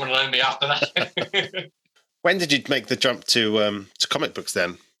 he didn't want to loan me after that. When did you make the jump to comic books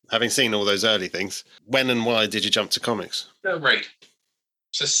then? Having seen all those early things, when and why did you jump to comics? Don't read.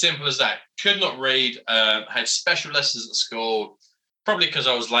 It's as simple as that. Could not read. Had special lessons at school, probably because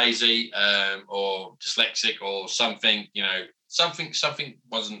I was lazy or dyslexic or something. You know, something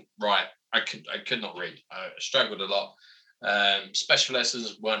wasn't right. I could not read. I struggled a lot. Special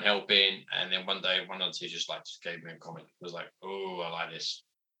lessons weren't helping, and then one day one of the teachers just gave me a comic. It was like, oh, I like this.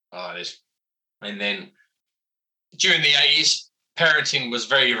 And then during the 80s, parenting was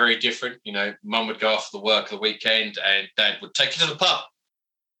very, very different. You know, mum would go off for the work of the weekend and dad would take you to the pub.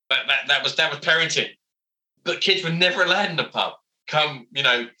 That was parenting. But kids were never allowed in the pub. Come, you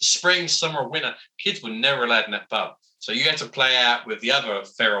know, spring, summer, winter, kids were never allowed in that pub. So you had to play out with the other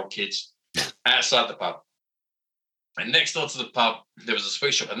feral kids outside the pub. And next door to the pub, there was a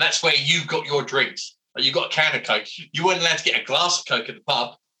sweet shop. And that's where you got your drinks. Like you got a can of Coke. You weren't allowed to get a glass of Coke at the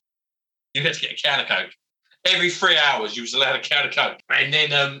pub. You had to get a can of Coke. Every 3 hours, you was allowed a can of Coke. And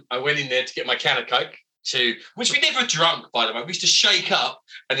then I went in there to get my can of Coke, which we never drunk, by the way. We used to shake up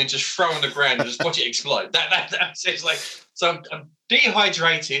and then just throw on the ground and just watch it explode. That's it. Like, so I'm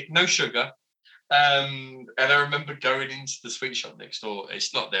dehydrated, no sugar. And I remember going into the sweet shop next door.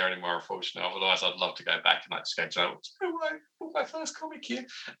 It's not there anymore, unfortunately. Otherwise, I'd love to go back and just go to my first comic here.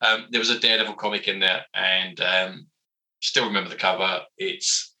 There was a Daredevil comic in there, and still remember the cover.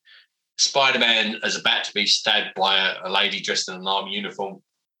 It's Spider-Man is about to be stabbed by a lady dressed in an army uniform,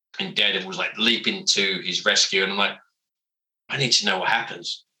 and Daredevil was like leaping to his rescue, and I'm like, I need to know what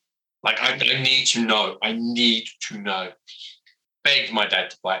happens. Like, I need to know. I need to know. Begged my dad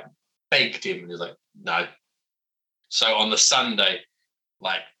to buy it. Begged him, and he was like, no. So on the Sunday,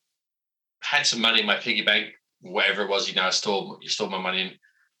 like, had some money in my piggy bank, whatever it was, you know, I stored my money in,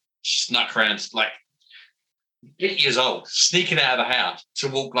 snuck around, like, 8 years old, sneaking out of the house to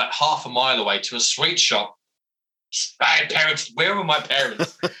walk like half a mile away to a sweet shop. My parents, where were my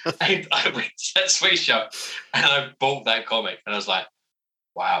parents? And I went to that sweet shop and I bought that comic, and I was like,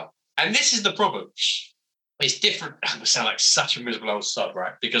 wow. And this is the problem. It's different. I sound like such a miserable old sod,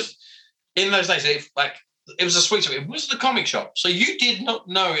 right? Because in those days, it was a sweet shop. It wasn't a comic shop. So you did not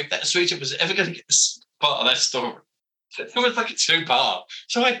know if that sweet shop was ever going to get part of that story. It was like a two-part.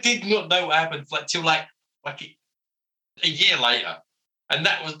 So I did not know what happened till a year later. And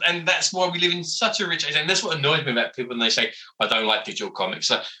that's why we live in such a rich age. And that's what annoys me about people when they say, I don't like digital comics.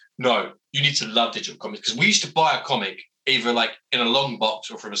 So, no, you need to love digital comics. Because we used to buy a comic either like in a long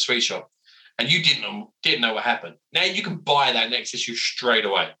box or from a sweet shop, and you didn't know what happened. Now you can buy that next issue straight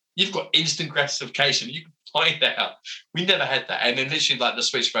away. You've got instant gratification. You can find out. We never had that. And then literally, like, the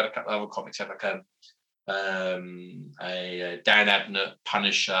sweet shop had a couple of other comics, had like a Dan Abnett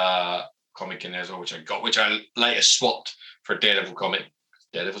Punisher comic in there as well, which I later swapped for a Daredevil comic.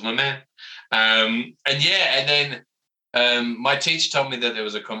 Daredevil's my man. And then my teacher told me that there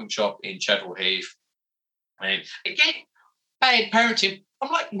was a comic shop in Chadwell Heath. And again, bad parenting.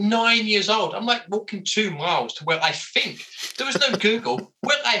 I'm like 9 years old. I'm like walking 2 miles to where I think, there was no Google,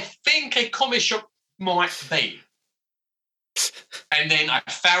 where I think a comic shop might be. And then I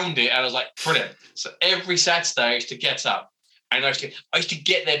found it and I was like, brilliant. So every Saturday I used to get up and I used to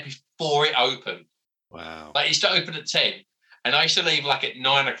get there before it opened. Wow. Like, it used to open at 10 and I used to leave like at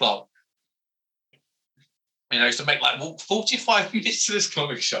 9 o'clock. And I used to walk 45 minutes to this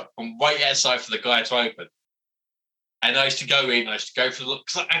comic shop and wait outside for the guy to open. And I used to go in, I used to go for the look.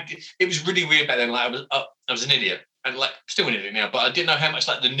 It was really weird back then. Like, I was an idiot, and like still an idiot now, but I didn't know how much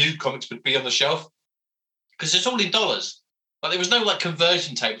like the new comics would be on the shelf because it's all in dollars. Like, there was no like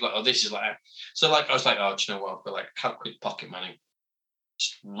conversion tape. Like, oh, this is like that. So like I was like, oh, do you know what? I've got like a couple quick pocket money.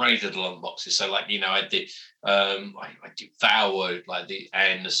 Just raided along boxes. So like, you know, I did Valwood, like the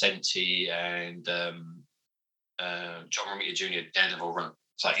Anne Nocenti and John Romita Jr. Daredevil run.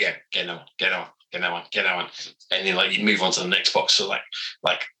 It's like, yeah, get that one. And then like you move on to the next box. So I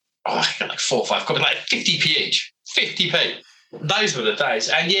got like 4 or 5 copies, like 50p each. 50p. Those were the days.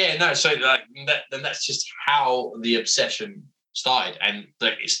 And so like that's just how the obsession started, and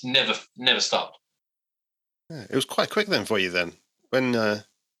like, it's never stopped. Yeah, it was quite quick then for you then, when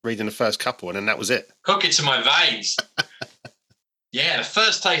reading the first couple, and then that was it. Cook it to my veins. Yeah, the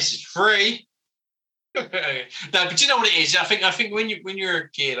first taste is free. No, but you know what it is? I think when you're a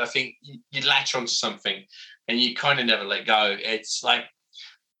kid, I think you latch onto something and you kind of never let go. It's like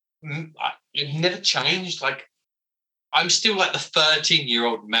it never changed. Like I'm still like the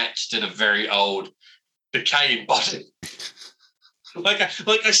 13-year-old Matt in a very old, decaying body. like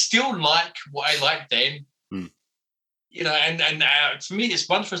I still like what I liked then. You know, and for me, it's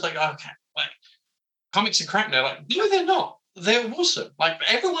wonderful. It's like, okay, like comics are crap now. Like, no, they're not. They're awesome. Like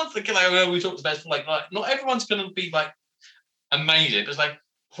everyone's like, we talked about, like not everyone's going to be like amazing. But it's like,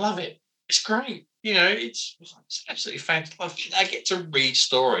 love it. It's great. You know, it's absolutely fantastic. I get to read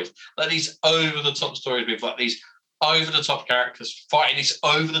stories like these over the top stories with like these over the top characters fighting these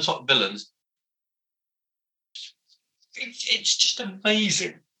over the top villains. It's just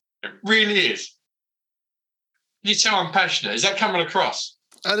amazing. It really is. You tell I'm passionate. Is that coming across?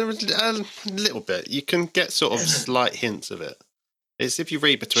 A little bit. You can get sort of slight hints of it. It's if you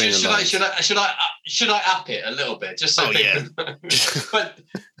read between the lines. Should I up it a little bit just so people know? but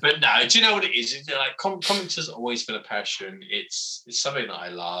no. Do you know what it is? It's like comics has always been a passion. It's something that I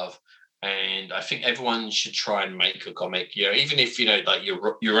love, and I think everyone should try and make a comic. You know, even if you know like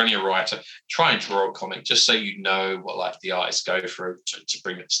you're only a writer, try and draw a comic just so you know what like the artists go through to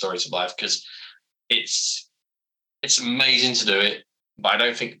bring the story to life, because it's amazing to do it, but I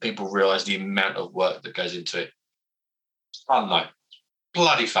don't think people realise the amount of work that goes into it. It's fun though.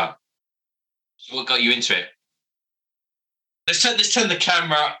 Bloody fun. What got you into it? Let's turn the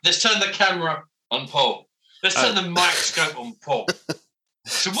camera on Paul. Let's turn the microscope on Paul.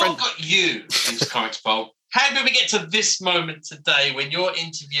 So what got you into comics, Paul? How did we get to this moment today when you're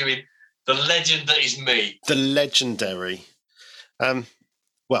interviewing the legend that is me? The legendary.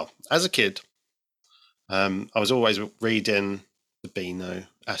 Well, as a kid, I was always reading the Beano,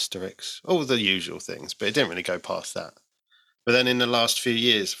 Asterix, all the usual things, but it didn't really go past that. But then in the last few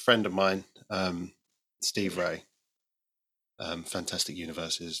years, a friend of mine, Steve Ray, Fantastic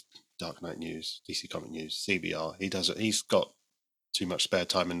Universes, Dark Knight News, DC Comic News, CBR, he's got too much spare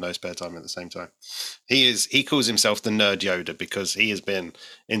time and no spare time at the same time. He calls himself the Nerd Yoda because he has been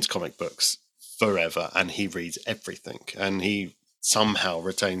into comic books forever and he reads everything and he somehow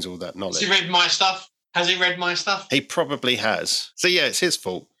retains all that knowledge. Has he read my stuff? He probably has. So yeah, it's his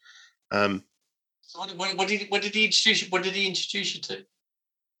fault. What did he introduce you to?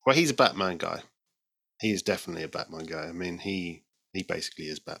 Well, he's a Batman guy. He is definitely a Batman guy. I mean, he basically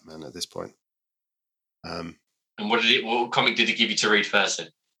is Batman at this point. And what comic did he give you to read first then?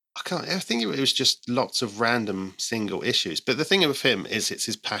 I think it was just lots of random single issues. But the thing with him is it's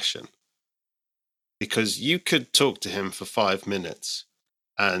his passion. Because you could talk to him for 5 minutes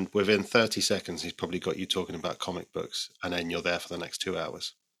and within 30 seconds, he's probably got you talking about comic books and then you're there for the next 2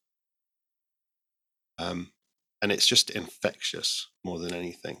 hours. And it's just infectious more than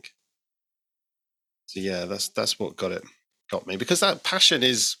anything. So yeah, that's what got me, because that passion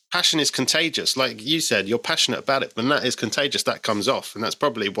is contagious. Like you said, you're passionate about it, but that is contagious. That comes off, and that's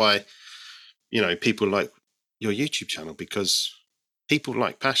probably why, you know, people like your YouTube channel, because people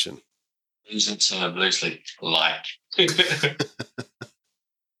like passion. Using term loosely, like. They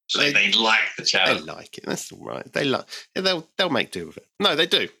like the channel. They like it. That's all right. They'll make do with it. No, they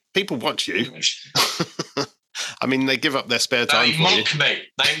do. People watch you. I mean, they give up their spare time. They mock me.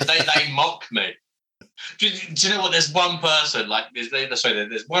 They mock me. Do you know what? There's one person, like,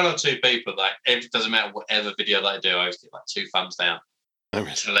 there's one or two people, like, it doesn't matter whatever video they do, I always get like 2 thumbs down. Oh,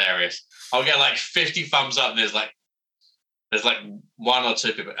 really? It's hilarious. I'll get like 50 thumbs up, and there's like 1 or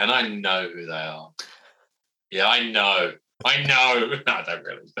 2 people, and I know who they are. Yeah, I know. No, I don't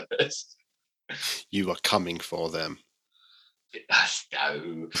really. You are coming for them.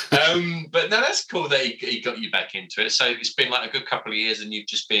 No. But no, that's cool that he got you back into it. So it's been like a good couple of years, and you've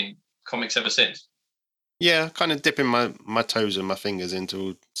just been comics ever since. Yeah, kind of dipping my toes and my fingers into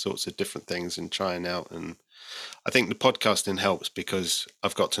all sorts of different things and trying out. And I think the podcasting helps because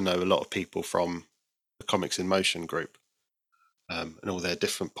I've got to know a lot of people from the Comics in Motion group and all their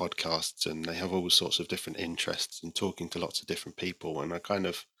different podcasts, and they have all sorts of different interests and talking to lots of different people. And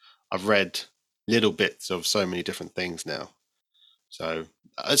I've read little bits of so many different things now. So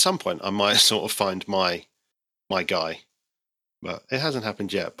at some point I might sort of find my guy, but it hasn't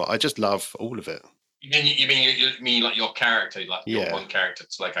happened yet. But I just love all of it. You mean like your character, like your one character?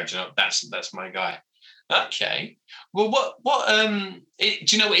 It's like, you know, that's my guy. Okay. Well, what do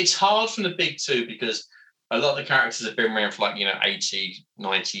you know? It's hard from the big two because a lot of the characters have been around for 80,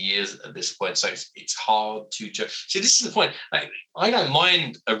 90 years at this point. So it's hard to judge. See, this is the point. I don't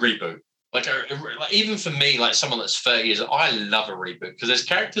mind a reboot. Even for me, someone that's 30 years, I love a reboot because there's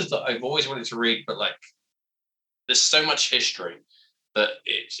characters that I've always wanted to read, but there's so much history that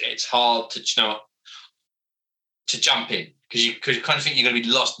it's hard to jump in because you kind of think you're going to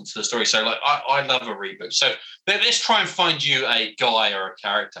be lost into the story. So I love a reboot. So let's try and find you a guy or a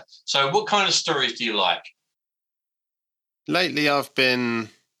character. So what kind of stories do you like? Lately, I've been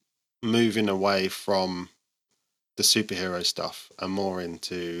moving away from the superhero stuff and more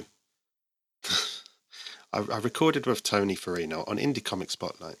into. I recorded with Tony Farino on Indie Comic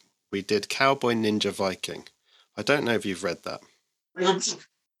Spotlight. We did Cowboy Ninja Viking. I don't know if you've read that.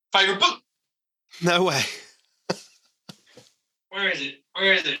 Favorite book? No way. Where is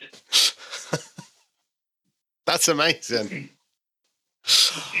it? That's amazing.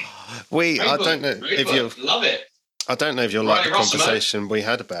 I don't know if you love it. I don't know if you'll like the conversation we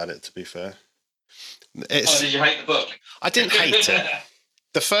had about it, to be fair. Did you hate the book? I didn't hate it.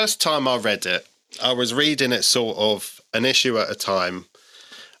 The first time I read it, I was reading it sort of an issue at a time,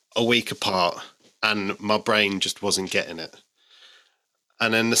 a week apart, and my brain just wasn't getting it.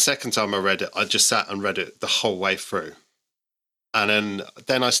 And then the second time I read it, I just sat and read it the whole way through. And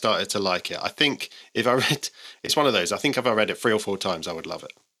then I started to like it. I think it's one of those, I think if I read it 3 or 4 times, I would love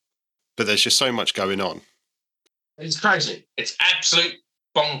it. But there's just so much going on. It's crazy. It's absolute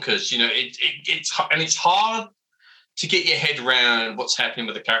bonkers. It's hard to get your head around what's happening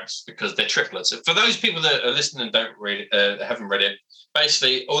with the characters because they're triplets. For those people that are listening and don't read it, haven't read it,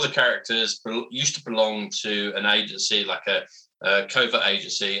 basically all the characters used to belong to an agency, like a covert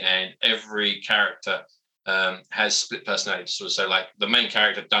agency, and every character has split personalities. So the main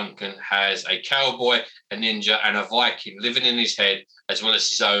character, Duncan, has a cowboy, a ninja, and a Viking living in his head, as well as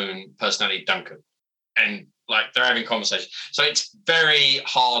his own personality, Duncan. And they're having conversations. So it's very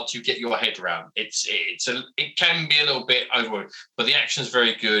hard to get your head around. It can be a little bit overwhelming, but the action's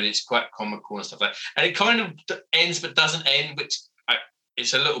very good. It's quite comical and stuff like that. And it kind of ends but doesn't end, which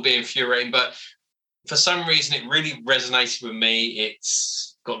it's a little bit infuriating. But for some reason, it really resonated with me.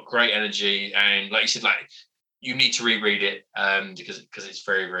 It's got great energy, and like you said, you need to reread it because it's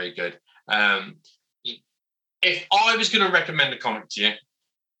very, very good. If I was going to recommend a comic to you,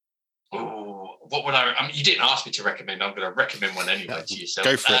 what would I? You didn't ask me to recommend. I'm going to recommend one anyway to yourself.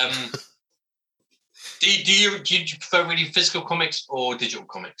 Go for it. Do you prefer reading physical comics or digital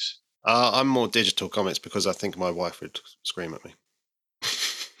comics? I'm more digital comics because I think my wife would scream at me.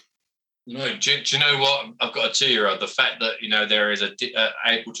 No, do you know what? I've got a 2-year-old. The fact that there is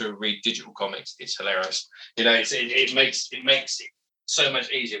able to read digital comics, it's hilarious. It makes it so much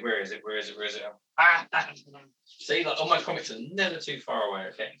easier. Where is it? See, all my comics are never too far away.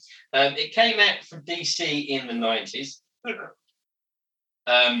 Okay, it came out from DC in the 90s, but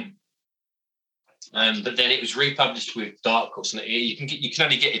then it was republished with Dark Horse, and you can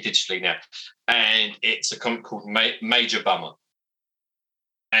only get it digitally now. And it's a comic called Major Bummer.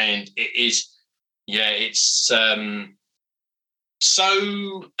 And it is, it's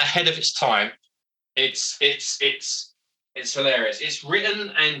so ahead of its time. It's hilarious. It's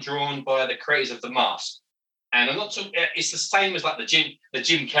written and drawn by the creators of The Mask, and I'm not talking. It's the same as the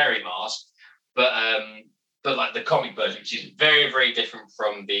Jim Carrey Mask, but the comic version, which is very, very different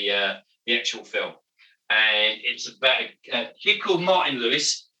from the actual film. And it's about a kid called Martin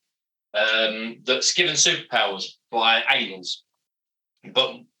Lewis that's given superpowers by aliens.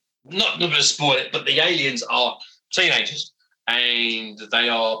 But not going to spoil it, but the aliens are teenagers and they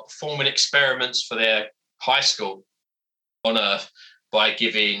are performing experiments for their high school on Earth by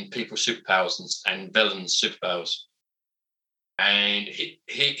giving people superpowers and villains superpowers. And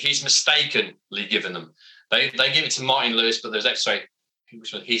he's mistakenly given them. They give it to Martin Lewis, but there's actually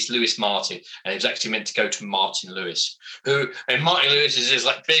he's Lewis Martin, and it was actually meant to go to Martin Lewis, and Martin Lewis is this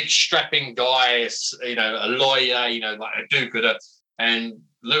big strapping guy, a lawyer, a do-gooder. And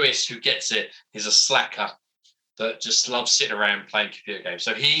Lewis, who gets it, is a slacker that just loves sitting around playing computer games.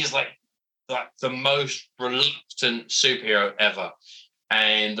 So he's like the most reluctant superhero ever.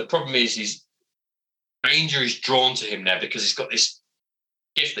 And the problem is danger is drawn to him now because he's got this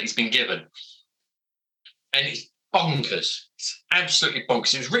gift that he's been given. And it's bonkers. It's absolutely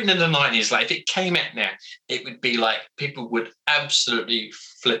bonkers. It was written in the 90s. If it came out now, it would be people would absolutely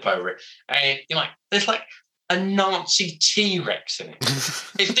flip over it. And there's a Nazi T-Rex in it.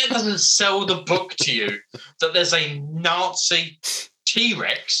 If that doesn't sell the book to you that there's a Nazi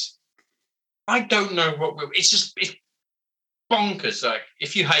T-Rex, I don't know what will. It's bonkers.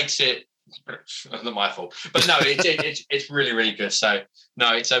 If you hate it, it's not my fault. But no, it's really, really good. So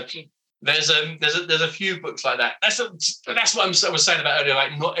no, it's okay. There's a few books like that. That's what I was saying about earlier.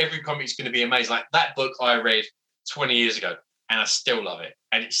 Like, not every comic is going to be amazing. Like that book I read 20 years ago, and I still love it,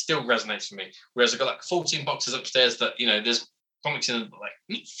 and it still resonates with me. Whereas I've got like 14 boxes upstairs that there's comics in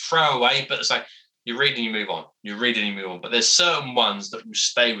like throw away, but it's like you read and you move on. You read and you move on. But there's certain ones that will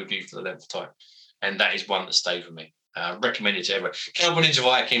stay with you for the length of time, and that is one that stayed with me. I recommend it to everyone. Cowboy Ninja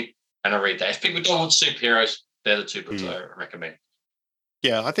Viking, and I read that. If people don't want superheroes, they're the two books I recommend.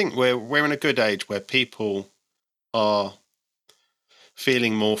 Yeah, I think we're in a good age where people are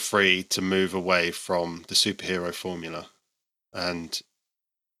feeling more free to move away from the superhero formula, and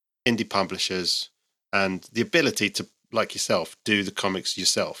indie publishers and the ability to, like yourself, do the comics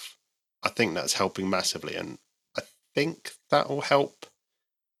yourself. I think that's helping massively, and I think that will help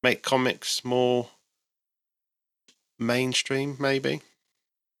make comics more mainstream, maybe.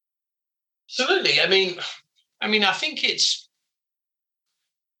 Absolutely. I mean, I think it's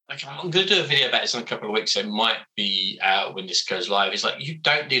like, I'm going to do a video about this in a couple of weeks. So it might be out when this goes live. It's like, you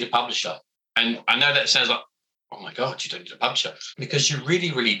don't need a publisher. And I know that sounds like, oh my God, you don't need a publisher, because you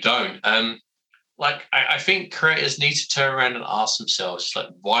really, really don't. I think creators need to turn around and ask themselves, like,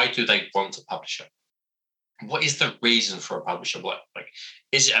 why do they want a publisher? What is the reason for a publisher? Like,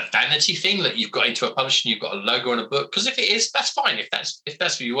 is it a vanity thing that you've got into a publisher and you've got a logo on a book? Because if it is, that's fine. If that's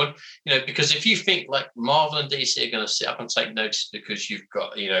what you want, because if you think like Marvel and DC are going to sit up and take notice because you've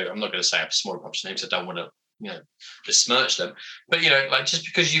got, I'm not going to say a smaller publisher names. I don't want to, besmirch them. But like, just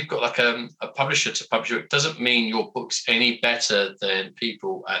because you've got like a publisher to publish it doesn't mean your book's any better than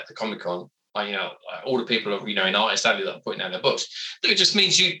people at the Comic-Con. All the people are, in Artist Alley that are putting out their books. Look, it just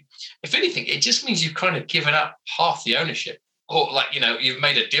means if anything, it just means you've kind of given up half the ownership, or you've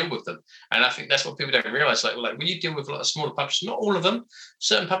made a deal with them. And I think that's what people don't realize. Like when you deal with a lot of smaller publishers, not all of them,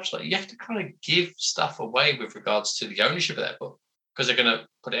 certain publishers, you have to kind of give stuff away with regards to the ownership of that book, because they're going to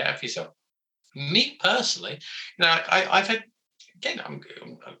put it out for yourself. Me personally, I've had, again, I'm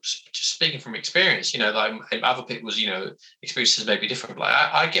just speaking from experience, like other people's, experiences may be different. Like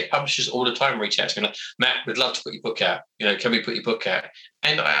I get publishers all the time reach out to me like, Matt, we'd love to put your book out. Can we put your book out?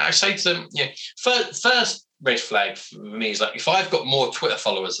 And I say to them, first red flag for me is like, if I've got more Twitter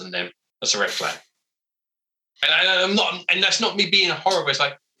followers than them, that's a red flag. And I'm not, and that's not me being horrible. It's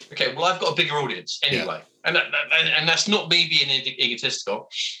like, okay, well, I've got a bigger audience anyway. Yeah. And that's not me being egotistical,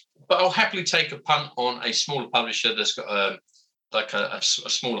 but I'll happily take a punt on a smaller publisher that's got a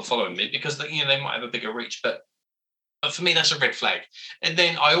smaller following me, because they might have a bigger reach, but for me that's a red flag. And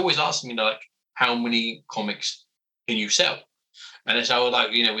then I always ask them, like, how many comics can you sell? And they say,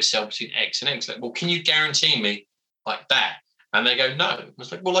 we sell between X and X. Like, well, can you guarantee me like that? And they go, no. I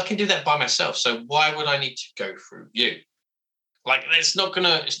was like, well, I can do that by myself, so why would I need to go through you? Like, it's not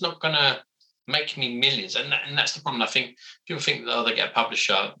gonna make me millions. And that's the problem. I think people think that they get a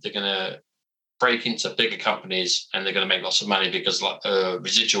publisher, they're gonna break into bigger companies and they're going to make lots of money because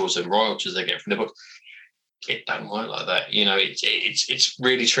residuals and royalties they get from the book. It don't work like that. It's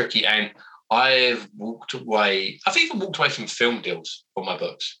really tricky. And I've walked away. I've even walked away from film deals for my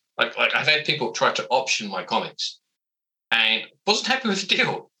books. Like I've had people try to option my comics and wasn't happy with the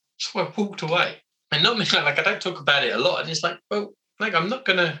deal, so I walked away. And not like I don't talk about it a lot. And it's like, well, like I'm not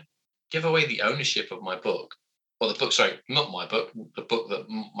going to give away the ownership of my book. Or the book, sorry, not my book, the book that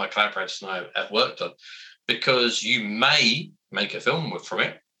my collaborators and I have worked on, because you may make a film from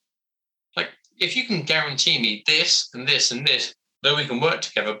it. Like, if you can guarantee me this and this and this, then we can work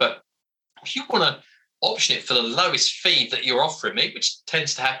together. But if you want to option it for the lowest fee that you're offering me, which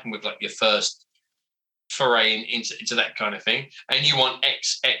tends to happen with like your first foray into that kind of thing, and you want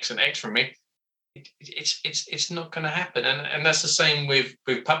X, and X from me, it's not going to happen. And that's the same with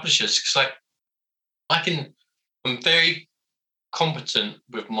publishers. Because like I'm very competent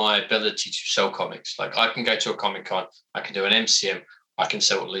with my ability to sell comics. Like I can go to a Comic-Con, I can do an MCM, I can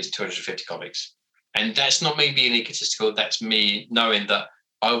sell at least 250 comics. And that's not me being egotistical. That's me knowing that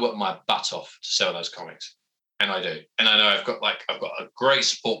I work my butt off to sell those comics. And I do. And I know I've got a great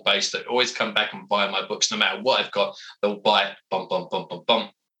support base that always come back and buy my books. No matter what I've got, they'll buy it, bum, bum, bum, bum, bum.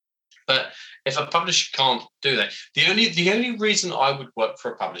 But if a publisher can't do that, the only reason I would work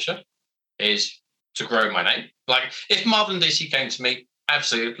for a publisher is to grow my name. Like if Marvel and DC came to me,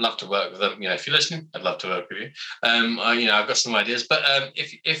 absolutely love to work with them. If you're listening, I'd love to work with you. I've got some ideas. But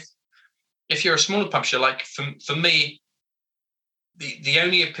if you're a smaller publisher, like for me, the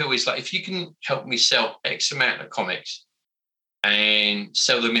only appeal is like if you can help me sell X amount of comics and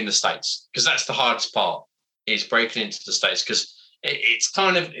sell them in the States, because that's the hardest part, is breaking into the States, because it's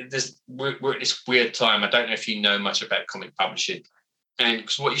kind of we're at this weird time. I don't know if you know much about comic publishing, and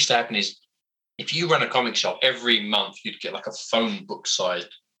because what used to happen is, if you run a comic shop, every month you'd get like a phone book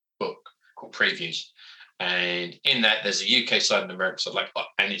sized book called Previews. And in that, there's a UK side and American side,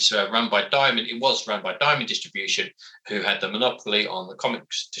 and it's run by Diamond. It was run by Diamond Distribution, who had the monopoly on the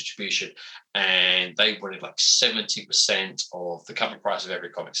comics distribution, and they wanted like 70% of the cover price of every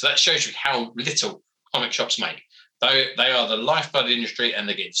comic. So that shows you how little comic shops make. They are the lifeblood of the industry, and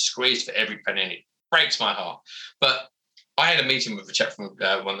they get squeezed for every penny. And it breaks my heart. But I had a meeting with a chap from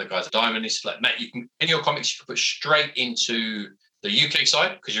one of the guys at Diamond. He said, like, Matt, you can in your comics you can put straight into the UK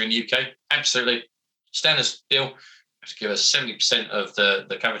side because you're in the UK. Absolutely. Standard deal, have to give us 70% of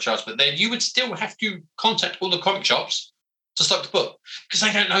the cover charge, but then you would still have to contact all the comic shops to stock the book because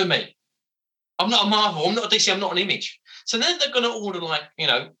they don't know me. I'm not a Marvel, I'm not a DC, I'm not an Image. So then they're going to order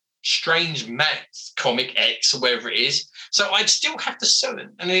Strange Matt's comic X or whatever it is. So I'd still have to sell it.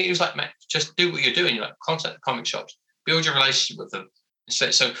 And he was like, Matt, just do what you're doing. You're like, contact the comic shops, build your relationship with them.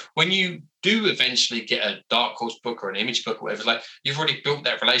 So when you do eventually get a Dark Horse book or an Image book or whatever, you've already built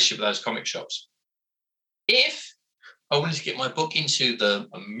that relationship with those comic shops. If I wanted to get my book into the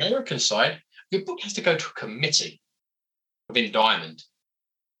American side, your book has to go to a committee within Diamond.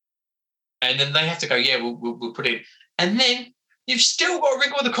 And then they have to go, we'll put it in. And then you've still got to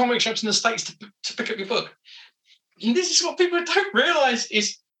ring all the comic shops in the States to pick up your book. And this is what people don't realise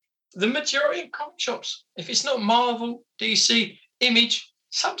is the majority of comic shops, if it's not Marvel, DC, Image,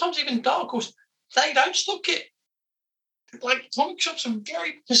 sometimes even Dark Horse, they don't stock it. Like comic shops are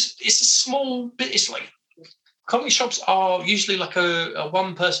it's a small bit, it's like comic shops are usually like a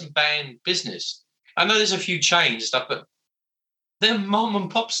one-person band business. I know there's a few chains and stuff, but they're mom and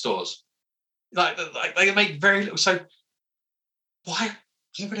pop stores. Like they make very little. So why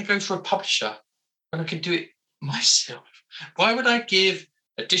would I go for a publisher when I can do it myself? Why would I give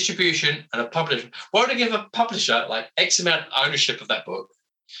a distribution and a publisher? Why would I give a publisher like X amount of ownership of that book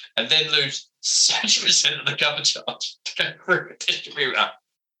and then lose 70% of the cover charge to go through a distributor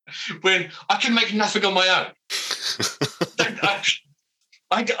when I can make nothing on my own?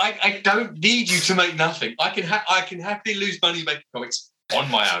 I don't need you to make nothing. I can happily lose money making comics on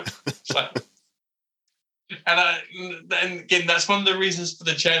my own. So, and again, that's one of the reasons for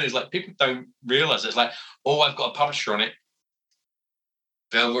the channel is like people don't realise it's like, I've got a publisher on it.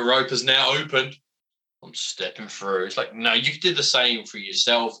 Velvet Rope is now opened. I'm stepping through. It's like, no, you did the same for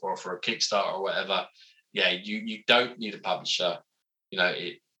yourself or for a Kickstarter or whatever. Yeah, you don't need a publisher.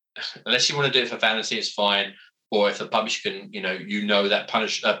 Unless you want to do it for vanity, it's fine. Or if the publisher can, that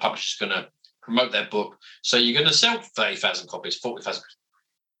publisher's going to promote their book. So you're going to sell 30,000 copies, 40,000.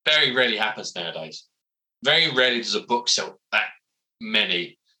 Very rarely happens nowadays. Very rarely does a book sell that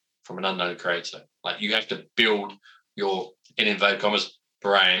many from an unknown creator. Like you have to build your, in inverted commas,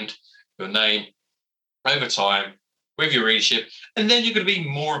 brand, your name over time with your readership, and then you're going to be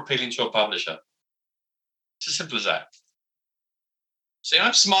more appealing to a publisher. It's as simple as that. See,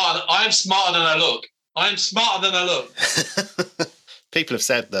 I'm smarter than I look. I'm smarter than I look. People have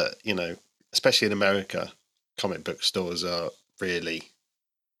said that, especially in America, comic book stores are really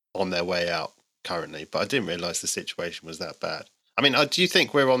on their way out currently, but I didn't realise the situation was that bad. I mean, do you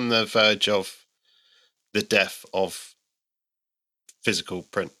think we're on the verge of the death of physical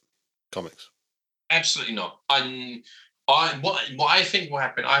print comics? Absolutely not. What I think will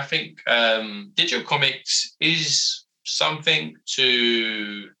happen, I think digital comics is something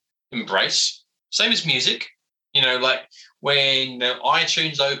to embrace. Same as music. Like when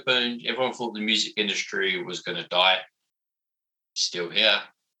iTunes opened, everyone thought the music industry was going to die. It's still here.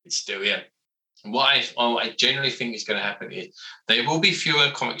 It's still here. And what I generally think is going to happen is there will be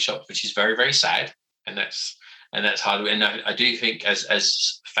fewer comic shops, which is very, very sad. And that's hard. And I do think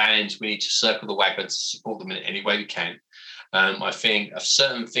as fans, we need to circle the wagons to support them in any way we can. I think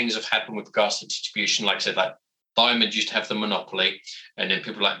certain things have happened with regards to distribution. Like I said, like Diamond used to have the monopoly, and then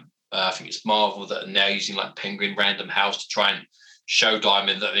people like I think it's Marvel that are now using like Penguin Random House to try and show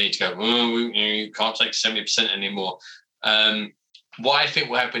Diamond that they need to go, you can't take 70% anymore. What I think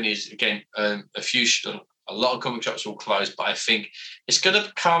will happen is, again, a lot of comic shops will close, but I think it's going to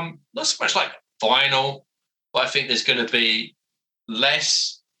become not so much like vinyl, but I think there's going to be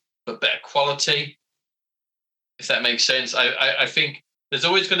less but better quality, if that makes sense. I think there's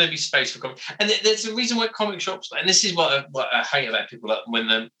always going to be space for comics. And there's a reason why comic shops, and this is what I hate about people, like when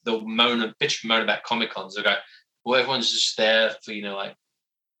they'll bitch and moan about Comic-Cons, they'll go, well, everyone's just there for,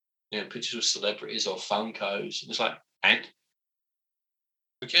 pictures of celebrities or Funkos. And it's like, and?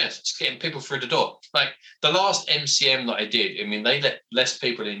 Who cares? It's getting people through the door. Like the last MCM that I did, I mean, they let less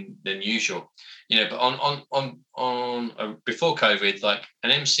people in than usual, but on before COVID, like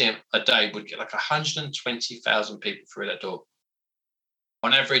an MCM a day would get like 120,000 people through that door.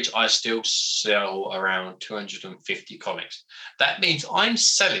 On average, I still sell around 250 comics. That means I'm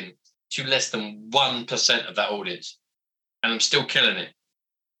selling to less than 1% of that audience, and I'm still killing it.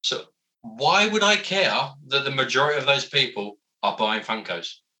 So why would I care that the majority of those people are buying Funkos?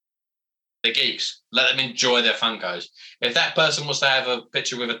 They're geeks. Let them enjoy their Funkos. If that person wants to have a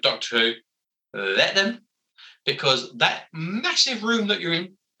picture with a Doctor Who, let them. Because that massive room that you're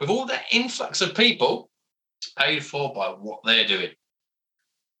in, with all that influx of people, is paid for by what they're doing.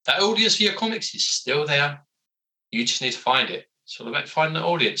 That audience for your comics is still there. You just need to find it. It's all about finding the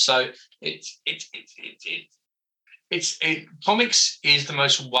audience. So comics is the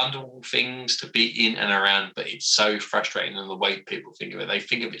most wonderful things to be in and around, but it's so frustrating in the way people think of it. They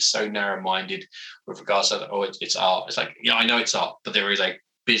think of it so narrow-minded with regards to, it's art. It's like, yeah, I know it's art, but there is a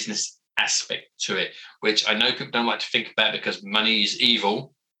business aspect to it, which I know people don't like to think about because money is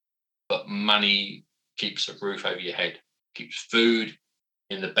evil, but money keeps a roof over your head, keeps food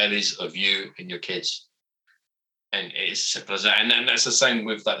in the bellies of you and your kids. And it's simple as that. And that's the same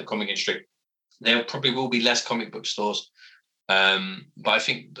with like the comic industry. There probably will be less comic book stores, but I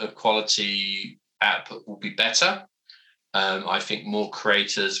think the quality output will be better. I think more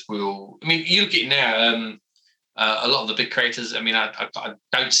creators will. I mean, you look at it now. A lot of the big creators. I mean, I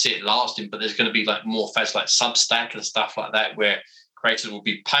don't see it lasting, but there's going to be like more fads like Substack and stuff like that, where creators will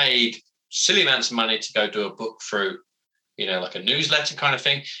be paid silly amounts of money to go do a book through, like a newsletter kind of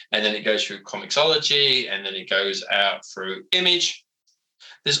thing, and then it goes through Comixology, and then it goes out through Image.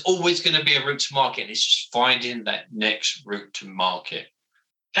 There's always going to be a route to market, and it's just finding that next route to market.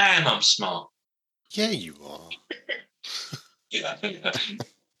 Damn, I'm smart. Yeah, you are. Yeah.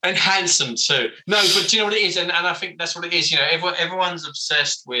 And handsome too. No, but do you know what it is? And I think that's what it is. Everyone's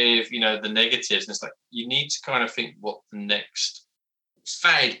obsessed with, the negatives. And it's like, you need to kind of think what the next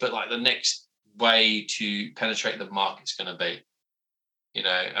fad, but like the next way to penetrate the market's going to be. And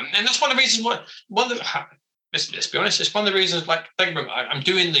that's one of the reasons why, let's be honest, it's one of the reasons, like, don't get me wrong, I'm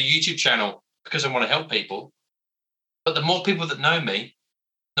doing the YouTube channel because I want to help people. But the more people that know me,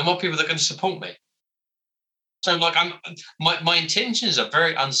 the more people that are going to support me. So, like, my intentions are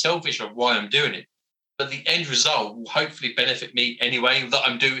very unselfish of why I'm doing it, but the end result will hopefully benefit me anyway. That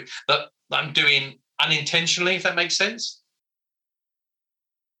I'm doing unintentionally, if that makes sense.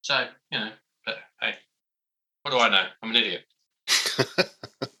 So, but hey, what do I know? I'm an idiot.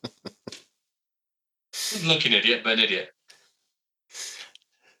 Looking idiot, but an idiot.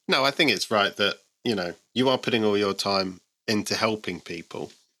 No, I think it's right that you are putting all your time into helping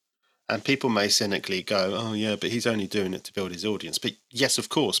people. And people may cynically go, oh, yeah, but he's only doing it to build his audience. But yes, of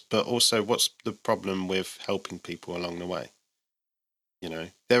course. But also, what's the problem with helping people along the way?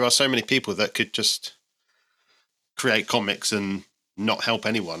 There are so many people that could just create comics and not help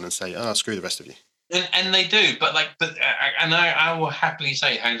anyone and say, oh, screw the rest of you. And they do. But I will happily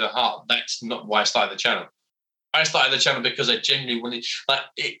say, hand on heart, that's not why I started the channel. I started the channel because I genuinely wanted,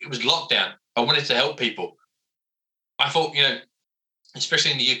 it was lockdown. I wanted to help people. I thought,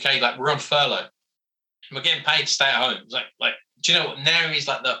 especially in the UK, like, we're on furlough. We're getting paid to stay at home. It's like, do you know what? Now is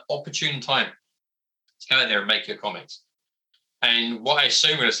like the opportune time to go out there and make your comics. And what I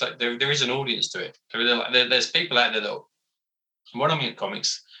assume is like there is an audience to it. There's people out there that want to make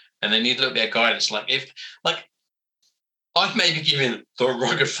comics and they need a little bit of guidance. Like, I may be giving the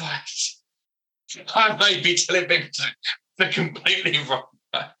wrong advice. I may be telling people the completely wrong.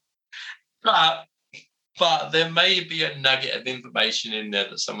 But there may be a nugget of information in there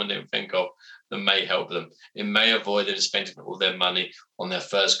that someone didn't think of that may help them. It may avoid them spending all their money on their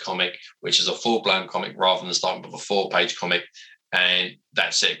first comic, which is a full-blown comic, rather than starting with a 4-page comic. And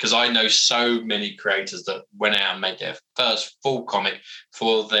that's it. Because I know so many creators that went out and made their first full comic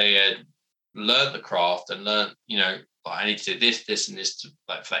before they had learned the craft and learned, I need to do this, and this for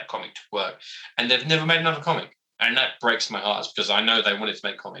that comic to work. And they've never made another comic. And that breaks my heart because I know they wanted to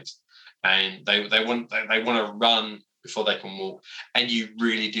make comics. And they want to run before they can walk, and you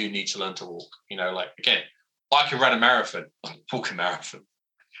really do need to learn to walk. Again, I can run a marathon, walk a marathon,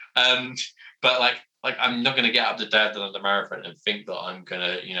 but like I'm not going to get up to day of the marathon and think that I'm going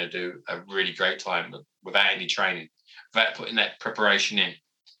to do a really great time without any training, without putting that preparation in.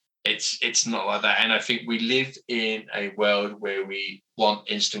 It's not like that, and I think we live in a world where we want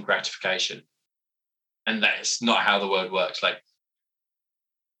instant gratification, and that's not how the world works. Like,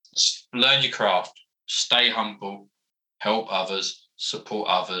 learn your craft, stay humble, help others, support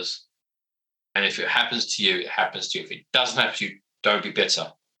others. And if it happens to you, it happens to you. If it doesn't happen to you, don't be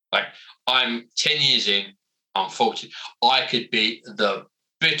bitter. Like, I'm 10 years in, I'm 40. I could be the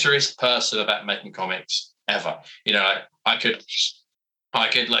bitterest person about making comics ever. I could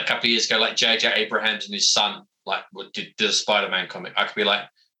like a couple of years ago, like J.J. Abrams and his son like did a Spider-Man comic. I could be like,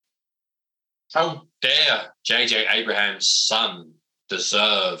 how dare J.J. Abrams' son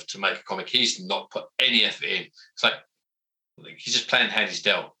deserve to make a comic? He's not put any effort in. It's like he's just playing hand he's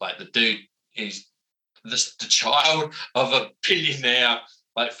dealt. Like the dude is the child of a billionaire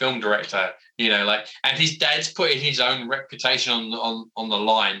like film director, and his dad's putting his own reputation on the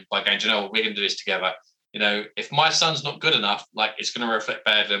line by going, we're going to do this together. If my son's not good enough, like it's going to reflect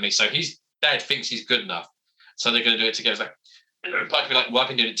badly on me. So his dad thinks he's good enough, so they're going to do it together. It's like, I could be like, well, I've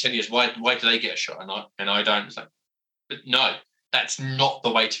been doing it 10 years. Why do they get a shot and I don't? It's like, but no, that's not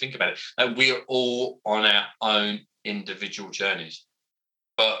the way to think about it. Like, we're all on our own individual journeys,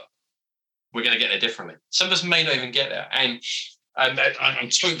 but we're going to get there differently. Some of us may not even get there, and I'm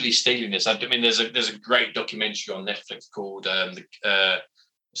totally stealing this. I mean, there's a great documentary on Netflix called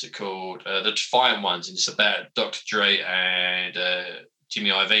what's it called? The Defiant Ones, and it's about Dr. Dre and Jimmy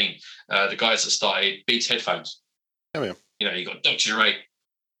Iovine, the guys that started Beats Headphones. Oh yeah. You got Dr. Dre,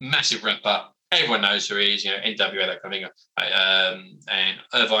 massive rapper. Everyone knows who he is. NWA, that kind of thing. And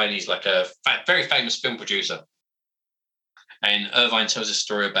Irvine, he's like a very famous film producer. And Irvine tells a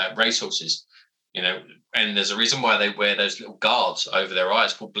story about racehorses, and there's a reason why they wear those little guards over their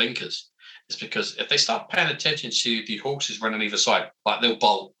eyes called blinkers. It's because if they start paying attention to the horses running either side, like they'll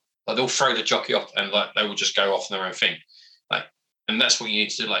bolt, like they'll throw the jockey off, and like they will just go off on their own thing. Like, and that's what you need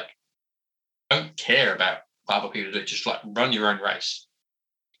to do. Like, don't care about what other people do. Just like run your own race.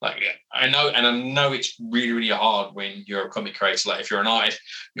 Like, I know it's really, really hard when you're a comic creator. Like, if you're an artist,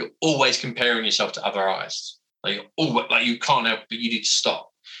 you're always comparing yourself to other artists. Like, you're always, like, you can't help, but you need to stop.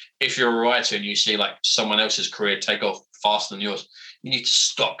 If you're a writer and you see like someone else's career take off faster than yours, you need to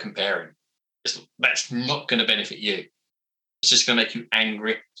stop comparing. That's not going to benefit you. It's just going to make you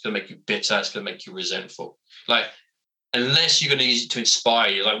angry. It's going to make you bitter. It's going to make you resentful. Like, unless you're going to use it to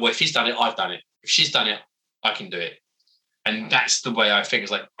inspire you. Like, well, if he's done it, I've done it. If she's done it, I can do it. And that's the way I think.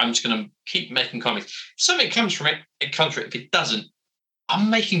 It's like, I'm just going to keep making comics. If something comes from it, it comes from it. If it doesn't,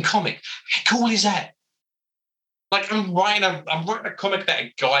 I'm making comic. How cool is that? Like, I'm writing a comic about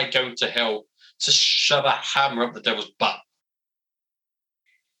a guy going to hell to shove a hammer up the devil's butt.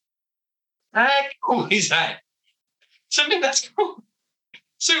 How cool is that? Something that's cool.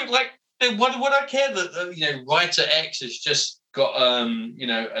 So, like, what would I care that writer X has just got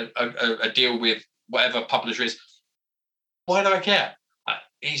a deal with whatever publisher is? Why do I care?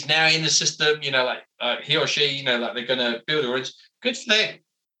 He's now in the system. He or she. Like they're going to build a rules. Good for them.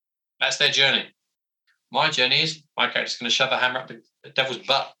 That's their journey. My journey is my character's going to shove a hammer up the devil's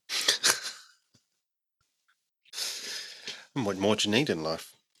butt. And what more do you need in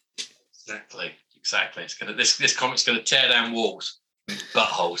life? Exactly. It's gonna this comic's gonna tear down walls,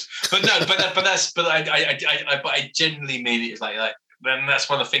 buttholes. But no, but I genuinely mean it. It's like and that's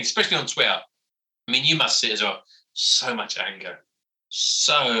one of the things, especially on Twitter. I mean, you must see it as well. So much anger. It's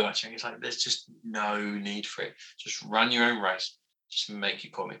like there's just no need for it. Just run your own race. Just make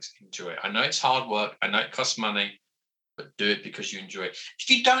your comics. Enjoy it. I know it's hard work. I know it costs money, but do it because you enjoy it. If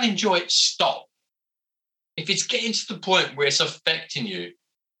you don't enjoy it, stop. If it's getting to the point where it's affecting you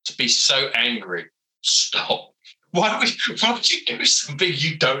to be so angry, stop. Why would you do something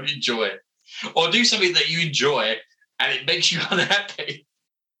you don't enjoy? Or do something that you enjoy and it makes you unhappy?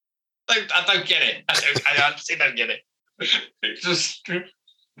 I don't get it. I honestly don't get it. It's just...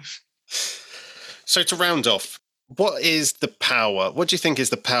 So to round off, what is the power? What do you think is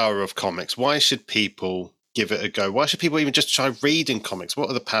the power of comics? Why should people give it a go? Why should people even just try reading comics? What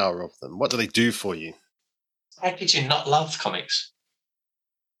are the power of them? What do they do for you? How could you not love comics?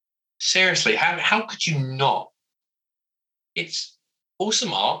 Seriously, how could you not? It's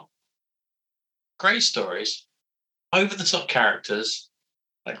awesome art, great stories, over-the-top characters.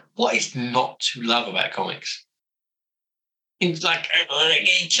 Like, what is not to love about comics? It's like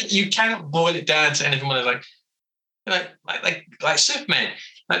you cannot boil it down to anything more than like Superman.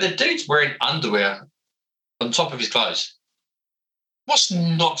 Like, the dude's wearing underwear on top of his clothes. What's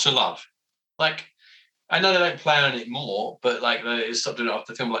not to love? Like, I know they don't play on it more, but like they stopped doing it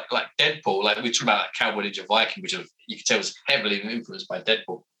after the film, like Deadpool. Like, we talk about like Cowboy Ninja Viking, which you can tell was heavily influenced by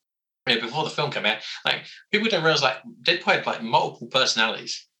Deadpool. Before the film came out, like, people don't realize like Deadpool had like multiple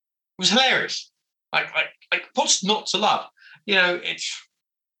personalities. It was hilarious. Like what's not to love? It's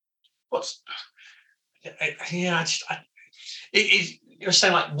what's you're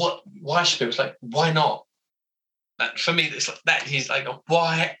saying like what? Why should people? It's like, why not? Like, for me, it's like that. He's like,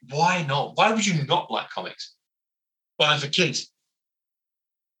 why not? Why would you not like comics? Well, for kids,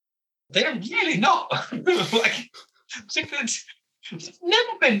 they're really not. Like, it's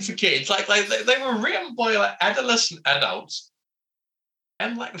never been for kids. Like they were written by like adolescent adults,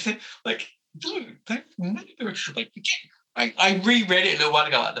 and like no, they've never. Like, I reread it a little while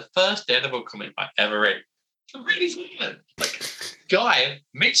ago. Like the first Daredevil comic I ever read. It's really violent. Like, guy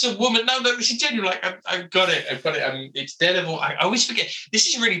meets a woman. No, this is genuine. Like, I've got it. It's Daredevil. I always forget. This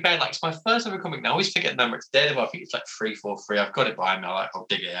is really bad. Like, it's my first ever comic. Now I always forget the number. It's Daredevil. I think it's like 343. I've got it by now. Like, I'll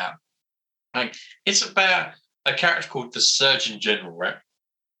dig it out. Like, it's about a character called the Surgeon General, right?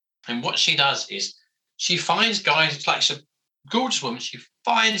 And what she does is she finds guys. It's like she's a gorgeous woman. She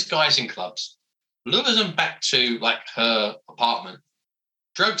finds guys in clubs, lures them back to like her apartment,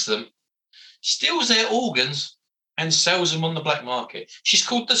 drugs them, steals their organs, and sells them on the black market. She's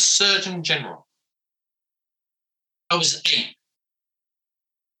called the Surgeon General. I was 8.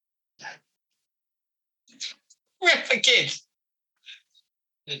 We're for kids.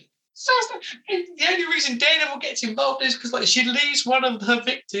 So the only reason Daredevil gets involved is because like she leaves one of her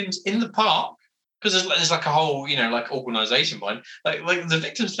victims in the park because there's like a whole like organisation behind like the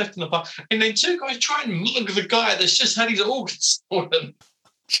victims left in the park, and then 2 guys try and mug the guy that's just had his organs stolen.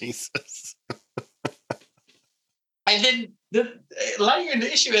 Jesus. And then later in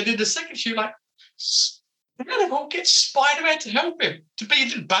the issue, and in the second issue, like Daredevil gets Spider-Man to help him to be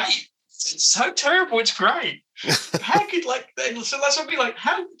the bait. It's so terrible. It's great. How could so that's what I mean. Like,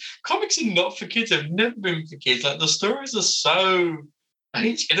 how comics are not for kids. Have never been for kids. Like the stories are so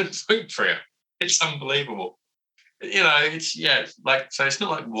ancient and appropriate. It's unbelievable. It's so it's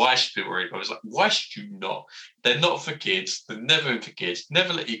not like why should people read comics? Like why should you not? They're not for kids. They've never been for kids.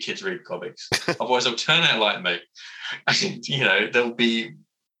 Never let your kids read comics. Otherwise, they'll turn out like me. And they'll be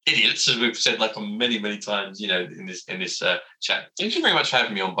idiots, as we've said like on many, many times, in this chat. Thank you very much for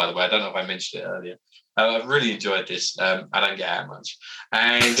having me on, by the way. I don't know if I mentioned it earlier. I've really enjoyed this. I don't get out much.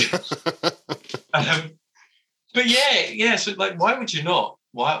 And but yeah, so like why would you not?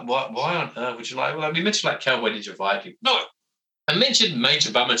 Why on earth would you like? Well, we mentioned like Cowboy Ninja Viking. No, I mentioned Major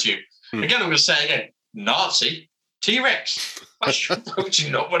Bummer to you. Again, I'm going to say it again. Nazi, T-Rex. Why would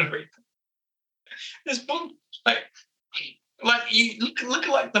you not want to read? There's one like you look at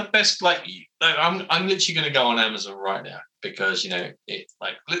like the best I'm literally going to go on Amazon right now because it's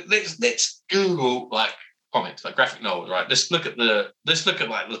like let's Google like comics like graphic novels, right? Let's look at like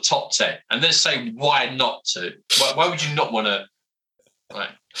the top 10 and let's say why not to. Why would you not want to?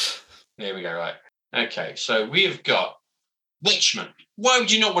 Right, there we go. Right, okay. So we have got Watchmen. Why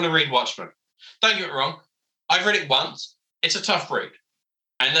would you not want to read Watchmen? Don't get me wrong. I've read it once. It's a tough read,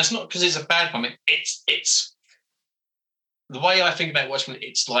 and that's not because it's a bad comic. It's the way I think about Watchmen.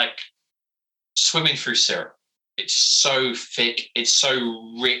 It's like swimming through syrup. It's so thick. It's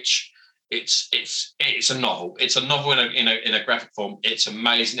so rich. It's a novel. It's a novel in a graphic form. It's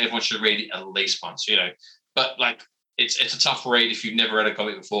amazing. Everyone should read it at least once. But like. It's a tough read if you've never read a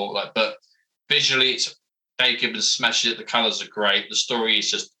comic before. But visually, it's Dave Gibbons smashes it. The colours are great. The story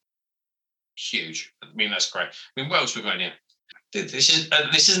is just huge. I mean, that's great. I mean, what else we've got in here? This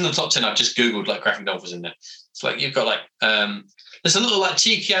isn't the top 10. I've just googled like graphic novels in there. It's like you've got like there's a little like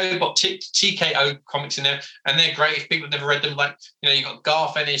TKO comics in there, and they're great if people have never read them. Like you've got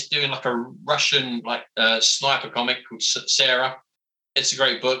Garth Ennis doing like a Russian like sniper comic called Sarah. It's a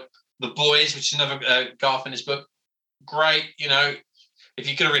great book. The Boys, which is another Garth Ennis book. Great, if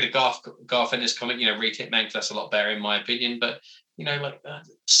you're going to read a Garth Ennis comic, read Hitman because that's a lot better in my opinion. But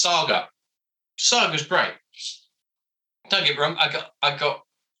Saga's great. Don't get me wrong.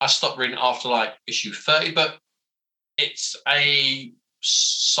 I stopped reading after like issue 30, but it's a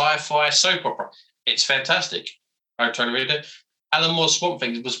sci-fi soap opera. It's fantastic. I'm trying to read it. Alan Moore's Swamp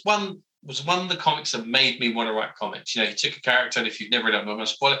Thing was one of the comics that made me want to write comics. He took a character, and if you've never read it, I'm not going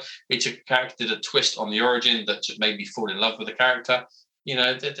to spoil it. He took a character, did a twist on the origin that just made me fall in love with the character.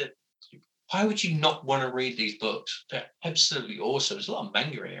 Why would you not want to read these books? They're absolutely awesome. There's a lot of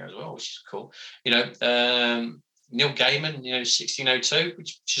manga in here as well, which is cool. Neil Gaiman, 1602,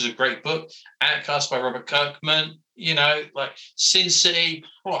 which is a great book. Outcast by Robert Kirkman. Like Sin City.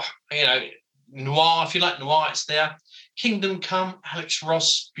 Noir. If you like noir, it's there. Kingdom Come, Alex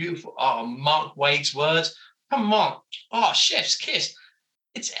Ross, beautiful. Oh, Mark Waid's words. Come on. Oh, Chef's Kiss.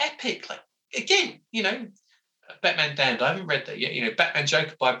 It's epic. Like, again, Batman Damned. I haven't read that yet. Batman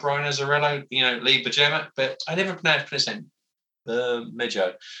Joker by Brian Azzarello, Lee Bajama, but I never pronounced his name.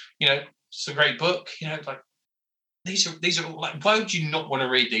 Mejo. It's a great book. Like these are all like, why would you not want to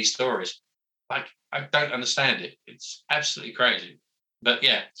read these stories? Like, I don't understand it. It's absolutely crazy. But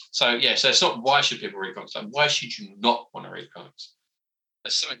so it's not why should people read comics. Like, why should you not want to read comics?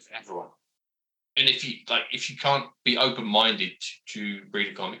 There's something for everyone. And if you can't be open-minded to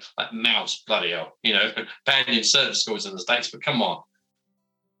read a comic, like Mouse, bloody hell, banned in certain schools in the States, but come on.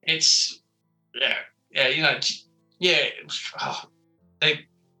 It's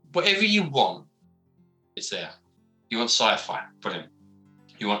whatever you want, it's there. You want sci-fi, brilliant.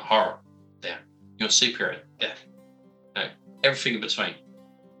 You want horror, there. You want superhero, there. No, everything in between.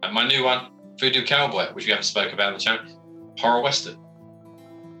 And my new one, Voodoo Cowboy, which we haven't spoken about on the channel, horror western.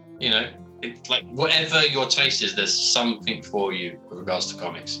 You know, it's like whatever your taste is, there's something for you with regards to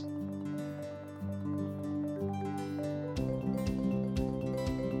comics.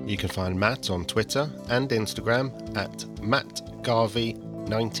 You can find Matt on Twitter and Instagram at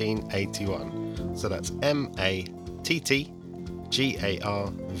MattGarvey1981. So that's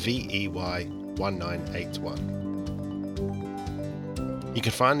MattGarvey1981. You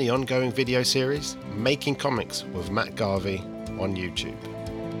can find the ongoing video series Making Comics with Matt Garvey on YouTube.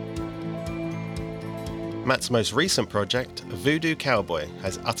 Matt's most recent project, Voodoo Cowboy,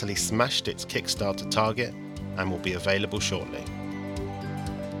 has utterly smashed its Kickstarter target and will be available shortly.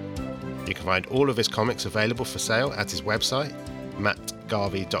 You can find all of his comics available for sale at his website,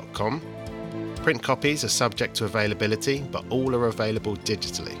 mattgarvey.com. Print copies are subject to availability, but all are available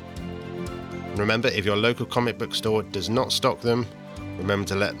digitally. And remember, if your local comic book store does not stock them, remember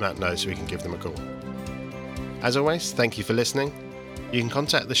to let Matt know so we can give them a call. As always, thank you for listening. You can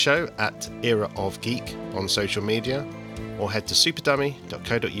contact the show at Era of Geek on social media or head to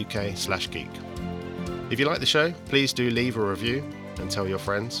superdummy.co.uk/geek. If you like the show, please do leave a review and tell your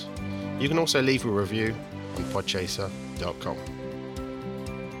friends. You can also leave a review on podchaser.com.